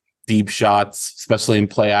shots, especially in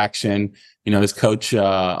play action. His coach,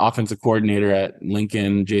 offensive coordinator at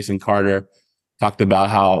Lincoln, Jason Carter, talked about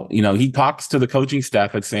how, he talks to the coaching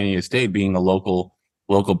staff at San Diego State, being a local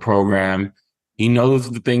program. He knows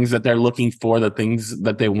the things that they're looking for, the things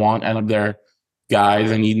that they want out of their guys.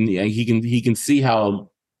 And he can see how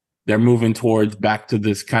they're moving towards back to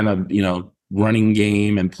this kind of, running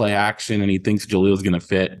game and play action. And he thinks Jalil's going to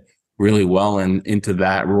fit really well into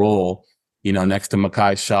that role. Next to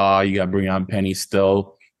Mekhi Shaw, you got to bring on Penny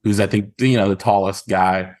Still, who's, I think, the tallest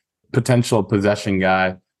guy, potential possession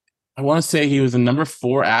guy. I want to say he was a number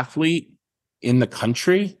 4 athlete in the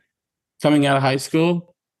country coming out of high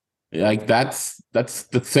school. That's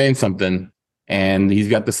saying something. And he's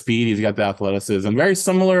got the speed, he's got the athleticism. Very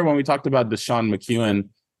similar when we talked about Deshaun McEwen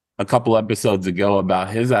a couple episodes ago about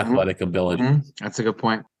his athletic ability. That's a good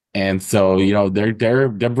point. And so,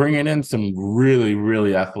 they're bringing in some really,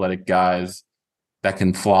 really athletic guys that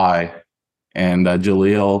can fly. And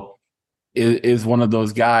Jalil is one of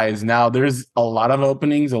those guys. Now, there's a lot of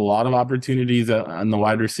openings, a lot of opportunities in the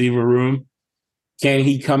wide receiver room. Can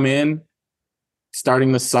he come in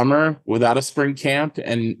starting the summer without a spring camp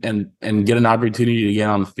and get an opportunity to get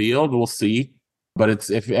on the field. We'll see. But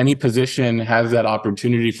if any position has that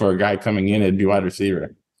opportunity for a guy coming in, it'd be wide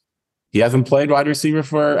receiver. He hasn't played wide receiver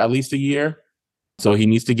for at least a year, so he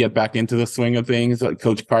needs to get back into the swing of things.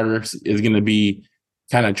 Coach Carter is going to be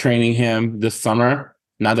kind of training him this summer,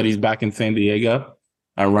 now that he's back in San Diego,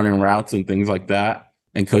 running routes and things like that.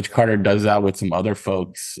 And Coach Carter does that with some other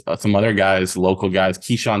folks, some other guys, local guys,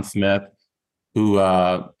 Keyshawn Smith, who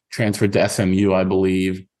transferred to SMU, I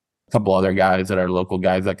believe, a couple other guys that are local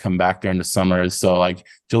guys that come back during the summers. So like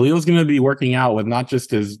Jalil's going to be working out with not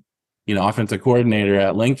just his, offensive coordinator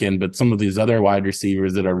at Lincoln, but some of these other wide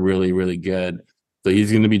receivers that are really, really good. So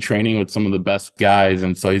he's going to be training with some of the best guys.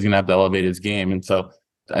 And so he's going to have to elevate his game. And so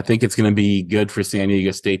I think it's going to be good for San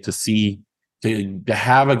Diego State to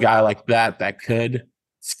have a guy like that could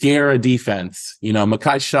scare a defense.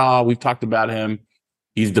 Mekhi Shaw, we've talked about him.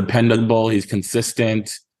 He's dependable. He's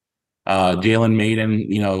consistent. Jalen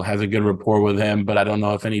Maiden, has a good rapport with him, but I don't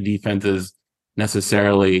know if any defense is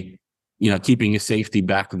necessarily, keeping a safety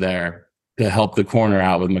back there to help the corner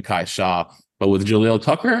out with Mekhi Shaw. But with Jalil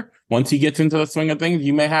Tucker, once he gets into the swing of things,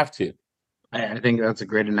 you may have to. I think that's a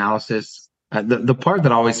great analysis. The part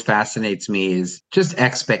that always fascinates me is just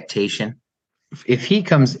expectation. If he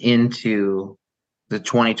comes into the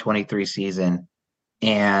 2023 season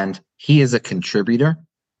and he is a contributor,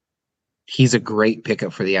 he's a great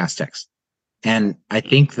pickup for the Aztecs. And I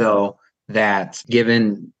think, though, that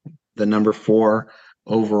given the number 4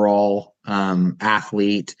 overall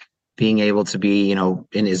athlete, being able to be,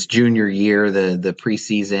 in his junior year, the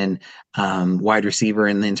preseason wide receiver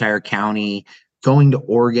in the entire county, going to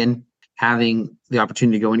Oregon, having the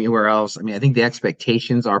opportunity to go anywhere else. I mean, I think the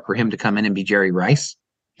expectations are for him to come in and be Jerry Rice.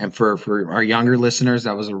 And for our younger listeners,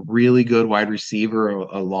 that was a really good wide receiver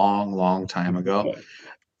a long, long time ago.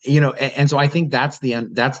 And so I think that's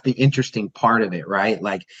the interesting part of it, right?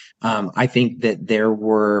 Like, I think that there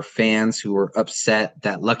were fans who were upset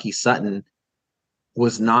that Lucky Sutton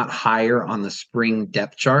was not higher on the spring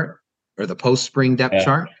depth chart or the post-spring depth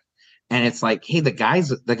chart. And it's like, hey, the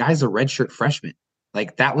guy's a redshirt freshman.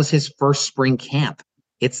 Like, that was his first spring camp.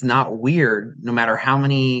 It's not weird, no matter how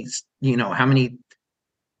many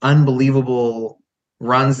unbelievable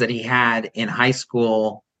runs that he had in high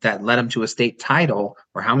school that led him to a state title,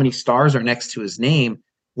 or how many stars are next to his name.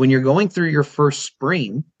 When you're going through your first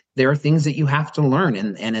spring, there are things that you have to learn.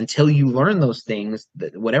 And until you learn those things,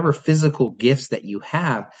 whatever physical gifts that you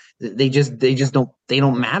have, they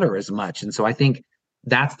don't matter as much. And so I think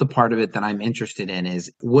that's the part of it that I'm interested in,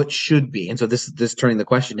 is what should be. And so this turning the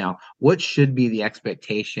question now, what should be the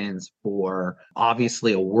expectations for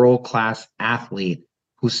obviously a world-class athlete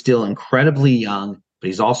who's still incredibly young, but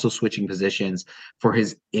he's also switching positions, for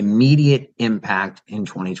his immediate impact in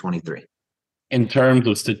 2023? In terms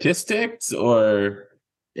of statistics or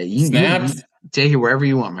snaps? You take it wherever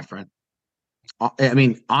you want, my friend. I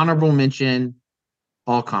mean, honorable mention,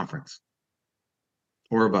 all conference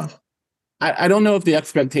or above. I don't know if the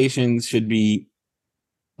expectations should be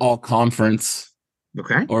all conference,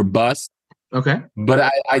 okay, or bust. Okay.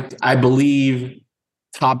 But I believe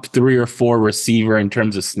top 3 or 4 receiver in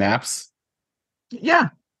terms of snaps. Yeah.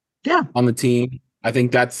 On the team. I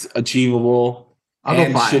think that's achievable. I'll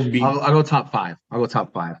go 5. I'll go top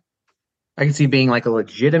 5. I can see being like a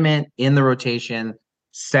legitimate in the rotation,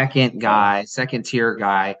 second tier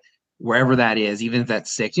guy, wherever that is, even if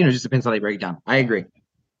that's 6, just depends how they break it down. I agree.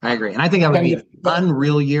 And I think that would be an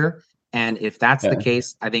unreal year. And if that's the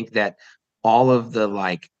case, I think that all of the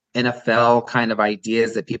like NFL kind of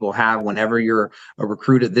ideas that people have whenever you're a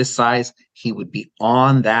recruit at this size, he would be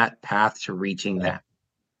on that path to reaching that.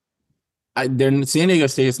 San Diego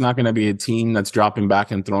State is not going to be a team that's dropping back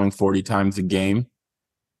and throwing 40 times a game.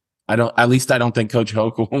 I don't think Coach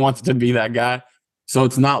Hoke wants to be that guy. So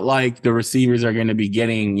it's not like the receivers are going to be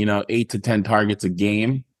getting, 8 to 10 targets a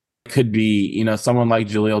game. It could be, someone like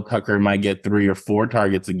Jalil Tucker might get 3 or 4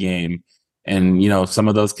 targets a game. And, some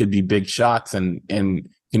of those could be big shots, and can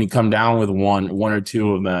he come down with one or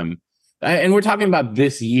 2 of them? And we're talking about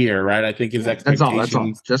this year, right? I think his expectations. That's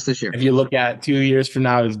all. Just this year. If you look at 2 years from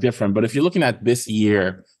now, is different. But if you're looking at this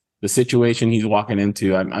year, the situation he's walking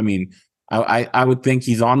into, I would think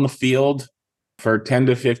he's on the field for 10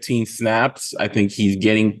 to 15 snaps. I think he's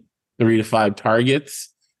getting 3 to 5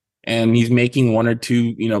 targets, and he's making 1 or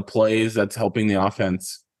 2, plays that's helping the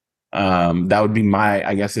offense. That would be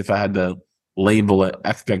I guess if I had to label it,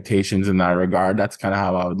 expectations in that regard, that's kind of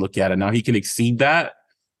how I would look at it. Now he can exceed that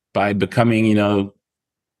by becoming,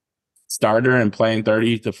 starter and playing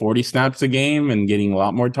 30 to 40 snaps a game and getting a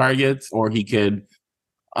lot more targets, or he could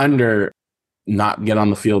not get on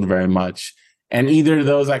the field very much. And either of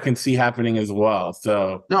those I can see happening as well.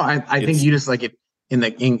 So no, I think you just like it in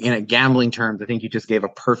a gambling terms. I think you just gave a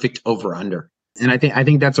perfect over under, and I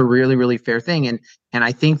think that's a really really fair thing. And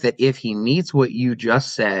I think that if he meets what you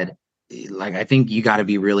just said, like I think you got to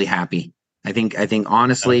be really happy. I think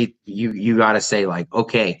honestly you got to say like,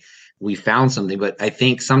 okay, we found something. But I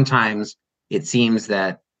think sometimes it seems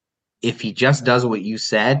that if he just does what you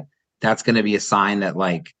said, that's going to be a sign that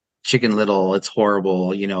like Chicken Little, it's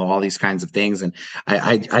horrible, all these kinds of things. And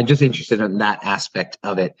I just interested in that aspect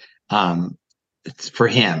of it, it's for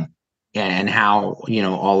him and how,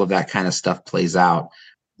 all of that kind of stuff plays out.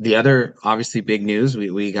 The other obviously big news,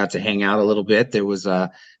 we got to hang out a little bit. There was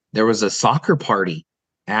a soccer party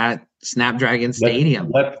at Snapdragon Stadium.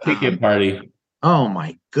 Let's ticket party. Oh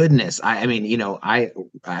my goodness. I mean, I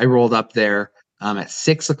rolled up there at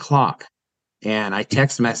 6:00 and I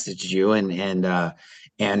text messaged you and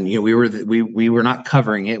we were not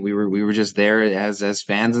covering it. We were just there as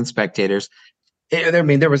fans and spectators. I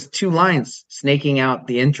mean, there was 2 lines snaking out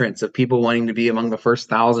the entrance of people wanting to be among the first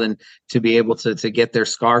 1,000 to be able to get their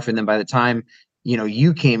scarf. And then by the time,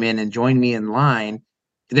 you came in and joined me in line,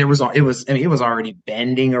 it was already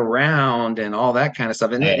bending around and all that kind of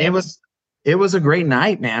stuff. And it was a great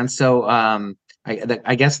night, man. So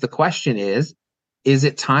I guess the question is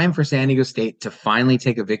it time for San Diego State to finally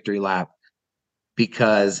take a victory lap?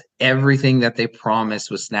 Because everything that they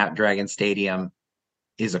promised with Snapdragon Stadium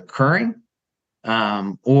is occurring,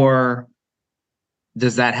 or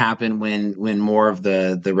does that happen when more of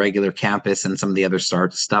the regular campus and some of the other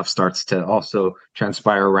stuff starts to also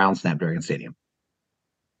transpire around Snapdragon Stadium?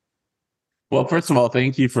 Well, first of all,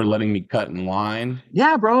 thank you for letting me cut in line.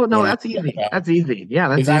 Yeah, bro. No, that's easy. That's easy. Yeah,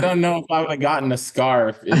 that's easy. I don't know if I would have gotten a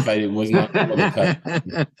scarf if I was not able to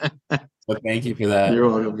cut. So thank you for that. You're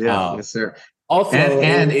welcome. Yeah, yes, sir. Also,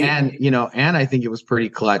 and I think it was pretty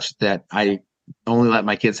clutch that I only let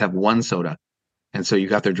my kids have 1 soda, and so you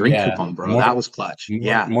got their drink coupon, bro. That was clutch.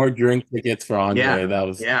 More drink tickets for Andre. Yeah, that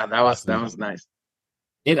was awesome. That was nice.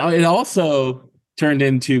 It also turned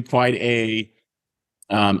into quite a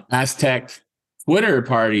Aztec Twitter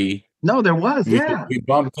party. No, there was. We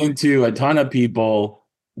bumped into a ton of people.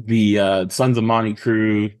 The Sons of Monty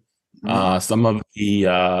crew. Some of the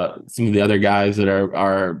other guys that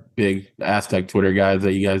are big Aztec Twitter guys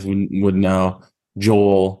that you guys would know,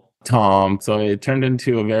 Joel, Tom. So it turned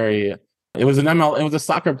into it was a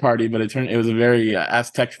soccer party, but it was a very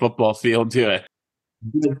Aztec football feel to it.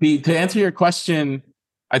 To answer your question,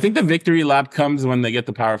 I think the victory lap comes when they get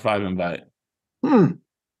the Power 5 invite. Even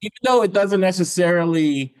though it doesn't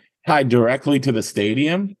necessarily tie directly to the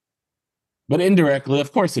stadium, but indirectly,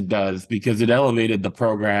 of course it does, because it elevated the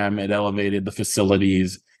program, it elevated the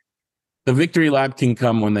facilities. The victory lap can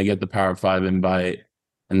come when they get the Power 5 invite,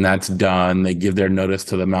 and that's done. They give their notice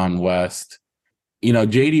to the Mountain West.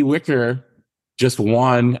 J.D. Wicker just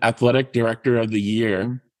won Athletic Director of the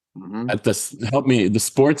Year at the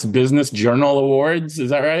Sports Business Journal Awards. Is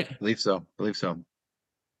that right? I believe so.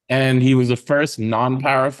 And he was the first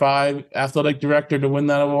non-Power 5 athletic director to win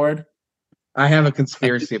that award. I have a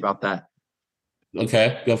conspiracy about that.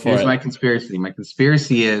 Okay, go for it. Here's my conspiracy. My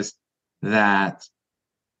conspiracy is that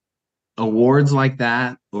awards like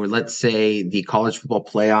that, or let's say the college football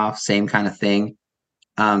playoff, same kind of thing,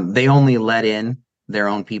 they only let in their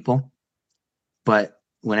own people. But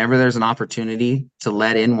whenever there's an opportunity to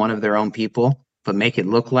let in one of their own people, but make it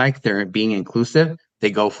look like they're being inclusive,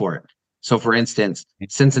 they go for it. So, for instance,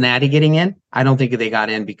 Cincinnati getting in, I don't think they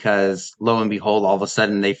got in because, lo and behold, all of a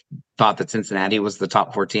sudden they thought that Cincinnati was the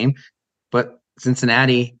top 4 team. But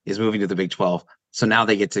Cincinnati is moving to the Big 12. So now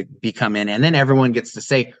they get to become in. And then everyone gets to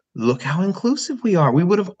say, look how inclusive we are. We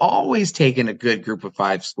would have always taken a good group of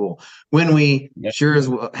 5 school when we sure as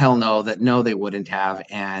hell know that no, they wouldn't have.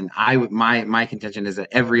 And my contention is that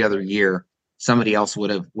every other year somebody else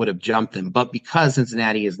would have jumped them. But because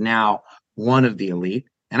Cincinnati is now one of the elite,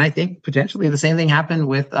 and I think potentially the same thing happened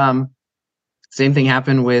with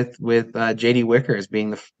J.D. Wicker as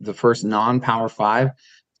being the first non-Power 5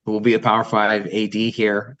 who will be a Power 5 AD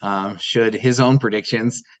here, should his own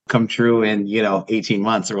predictions come true in 18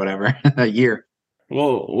 months or whatever, a year.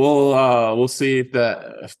 We'll see if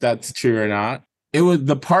that's true or not.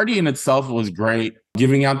 The party in itself was great,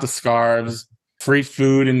 giving out the scarves, free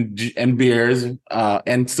food and beers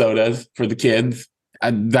and sodas for the kids.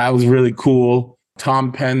 That was really cool.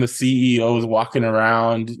 Tom Penn, the CEO, was walking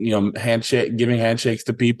around, giving handshakes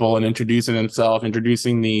to people and introducing himself,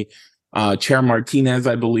 introducing the Chair Martinez,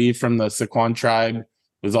 I believe, from the Sequan tribe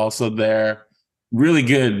was also there. Really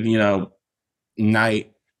good,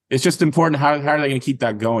 night. It's just important. How are they going to keep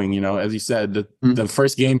that going? As you said, the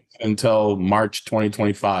first game until March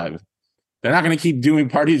 2025. they're not going to keep doing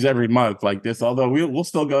parties every month like this. Although we'll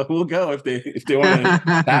still go. We'll go if they want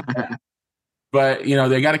to. But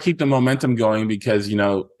they got to keep the momentum going because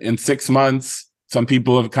in 6 months, some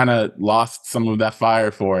people have kind of lost some of that fire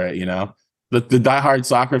for it. The diehard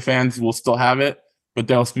soccer fans will still have it, but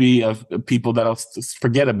there'll be people that'll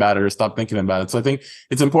forget about it or stop thinking about it. So I think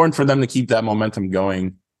it's important for them to keep that momentum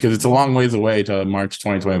going because it's a long ways away to March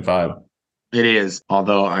 2025. It is,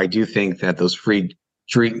 although I do think that those free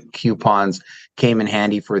drink coupons came in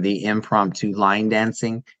handy for the impromptu line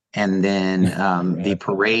dancing. And then the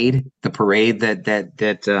parade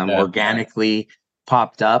that organically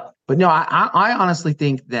popped up. But no, I honestly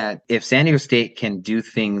think that if San Diego State can do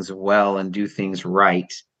things well and do things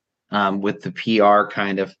right with the PR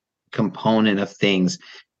kind of component of things,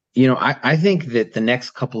 I think that the next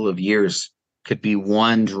couple of years could be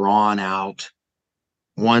one drawn out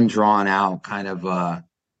kind of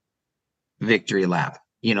victory lap.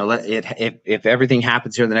 If everything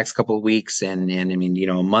happens here in the next couple of weeks, and I mean,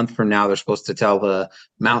 a month from now, they're supposed to tell the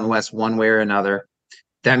Mountain West one way or another.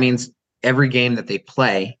 That means every game that they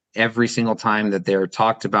play, every single time that they're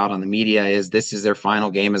talked about on the media this is their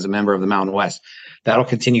final game as a member of the Mountain West. That'll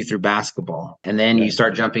continue through basketball. And then you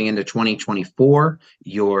start jumping into 2024.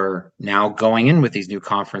 You're now going in with these new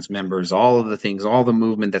conference members, all of the things, all the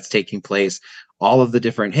movement that's taking place, all of the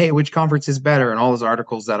different, hey, which conference is better? And all those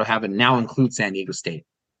articles that'll have it now include San Diego State.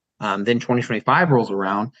 Then 2025 rolls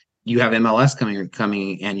around. You have MLS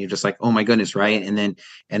coming, and you're just like, oh my goodness, right? And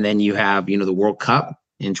then you have the World Cup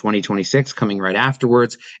in 2026 coming right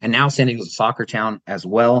afterwards. And now San Diego's a soccer town as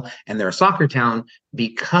well. And they're a soccer town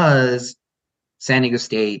because San Diego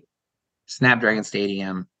State, Snapdragon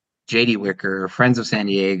Stadium, J.D. Wicker, Friends of San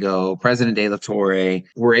Diego, President De La Torre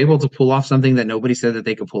were able to pull off something that nobody said that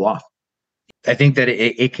they could pull off. I think that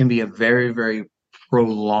it can be a very, very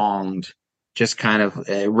prolonged just kind of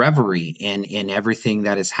reverie in everything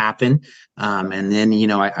that has happened. And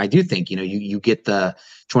then, I do think, you get the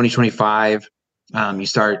 2025, you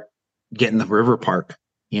start getting the River Park,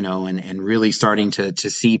 and really starting to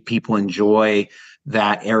see people enjoy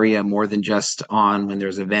that area more than just on when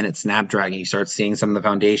there's an event at Snapdragon. You start seeing some of the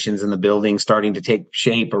foundations and the buildings starting to take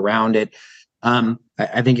shape around it.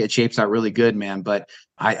 I think it shapes out really good, man. But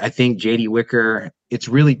I think J.D. Wicker, it's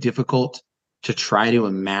really difficult to try to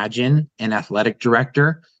imagine an athletic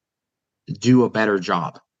director do a better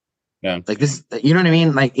job. Yeah. Like this, you know what I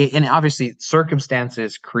mean? And obviously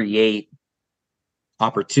circumstances create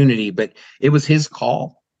opportunity, but it was his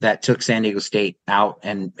call that took San Diego State out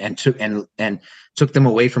and took them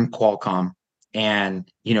away from Qualcomm and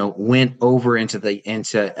went over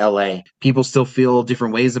into LA. People still feel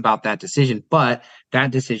different ways about that decision, but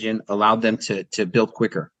that decision allowed them to build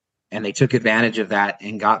quicker, and they took advantage of that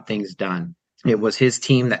and got things done. It was his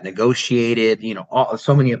team that negotiated,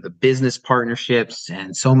 so many of the business partnerships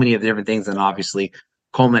and so many of the different things, and obviously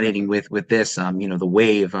culminating with this, the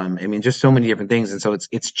wave. Just so many different things, and so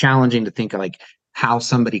it's challenging to think of how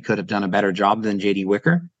somebody could have done a better job than J.D.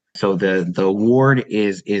 Wicker. So the award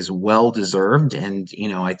is well deserved, and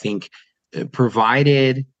I think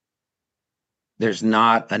provided there's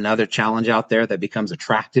not another challenge out there that becomes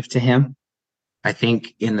attractive to him. I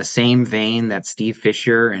think in the same vein that Steve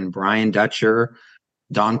Fisher and Brian Dutcher,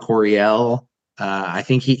 Don Coryell, I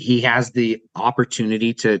think he has the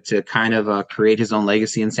opportunity to kind of create his own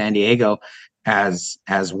legacy in San Diego as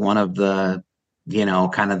one of the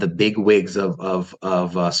kind of the big wigs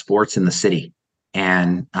of sports in the city.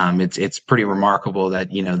 And it's pretty remarkable that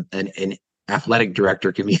an athletic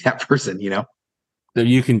director can be that person. So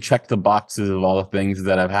you can check the boxes of all the things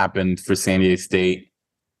that have happened for San Diego State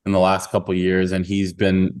in the last couple of years, and he's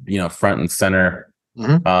been front and center,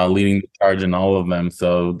 leading the charge in all of them.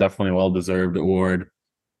 So definitely well-deserved award.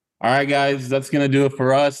 All right, guys, that's going to do it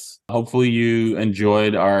for us. Hopefully you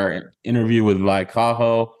enjoyed our interview with Vai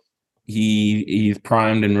Kaho. He's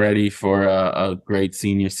primed and ready for a great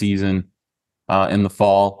senior season in the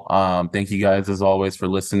fall. Thank you guys, as always, for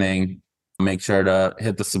listening. Make sure to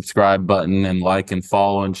hit the subscribe button and like and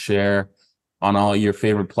follow and share on all your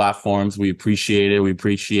favorite platforms. We appreciate it. We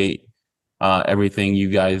appreciate everything you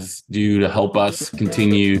guys do to help us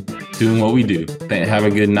continue doing what we do. Have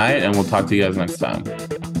a good night, and we'll talk to you guys next time.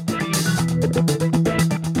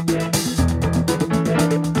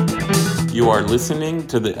 You are listening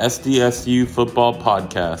to the SDSU Football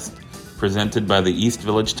Podcast, presented by the East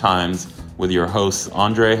Village Times, with your hosts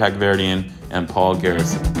Andre Hagverdian and Paul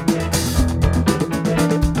Garrison.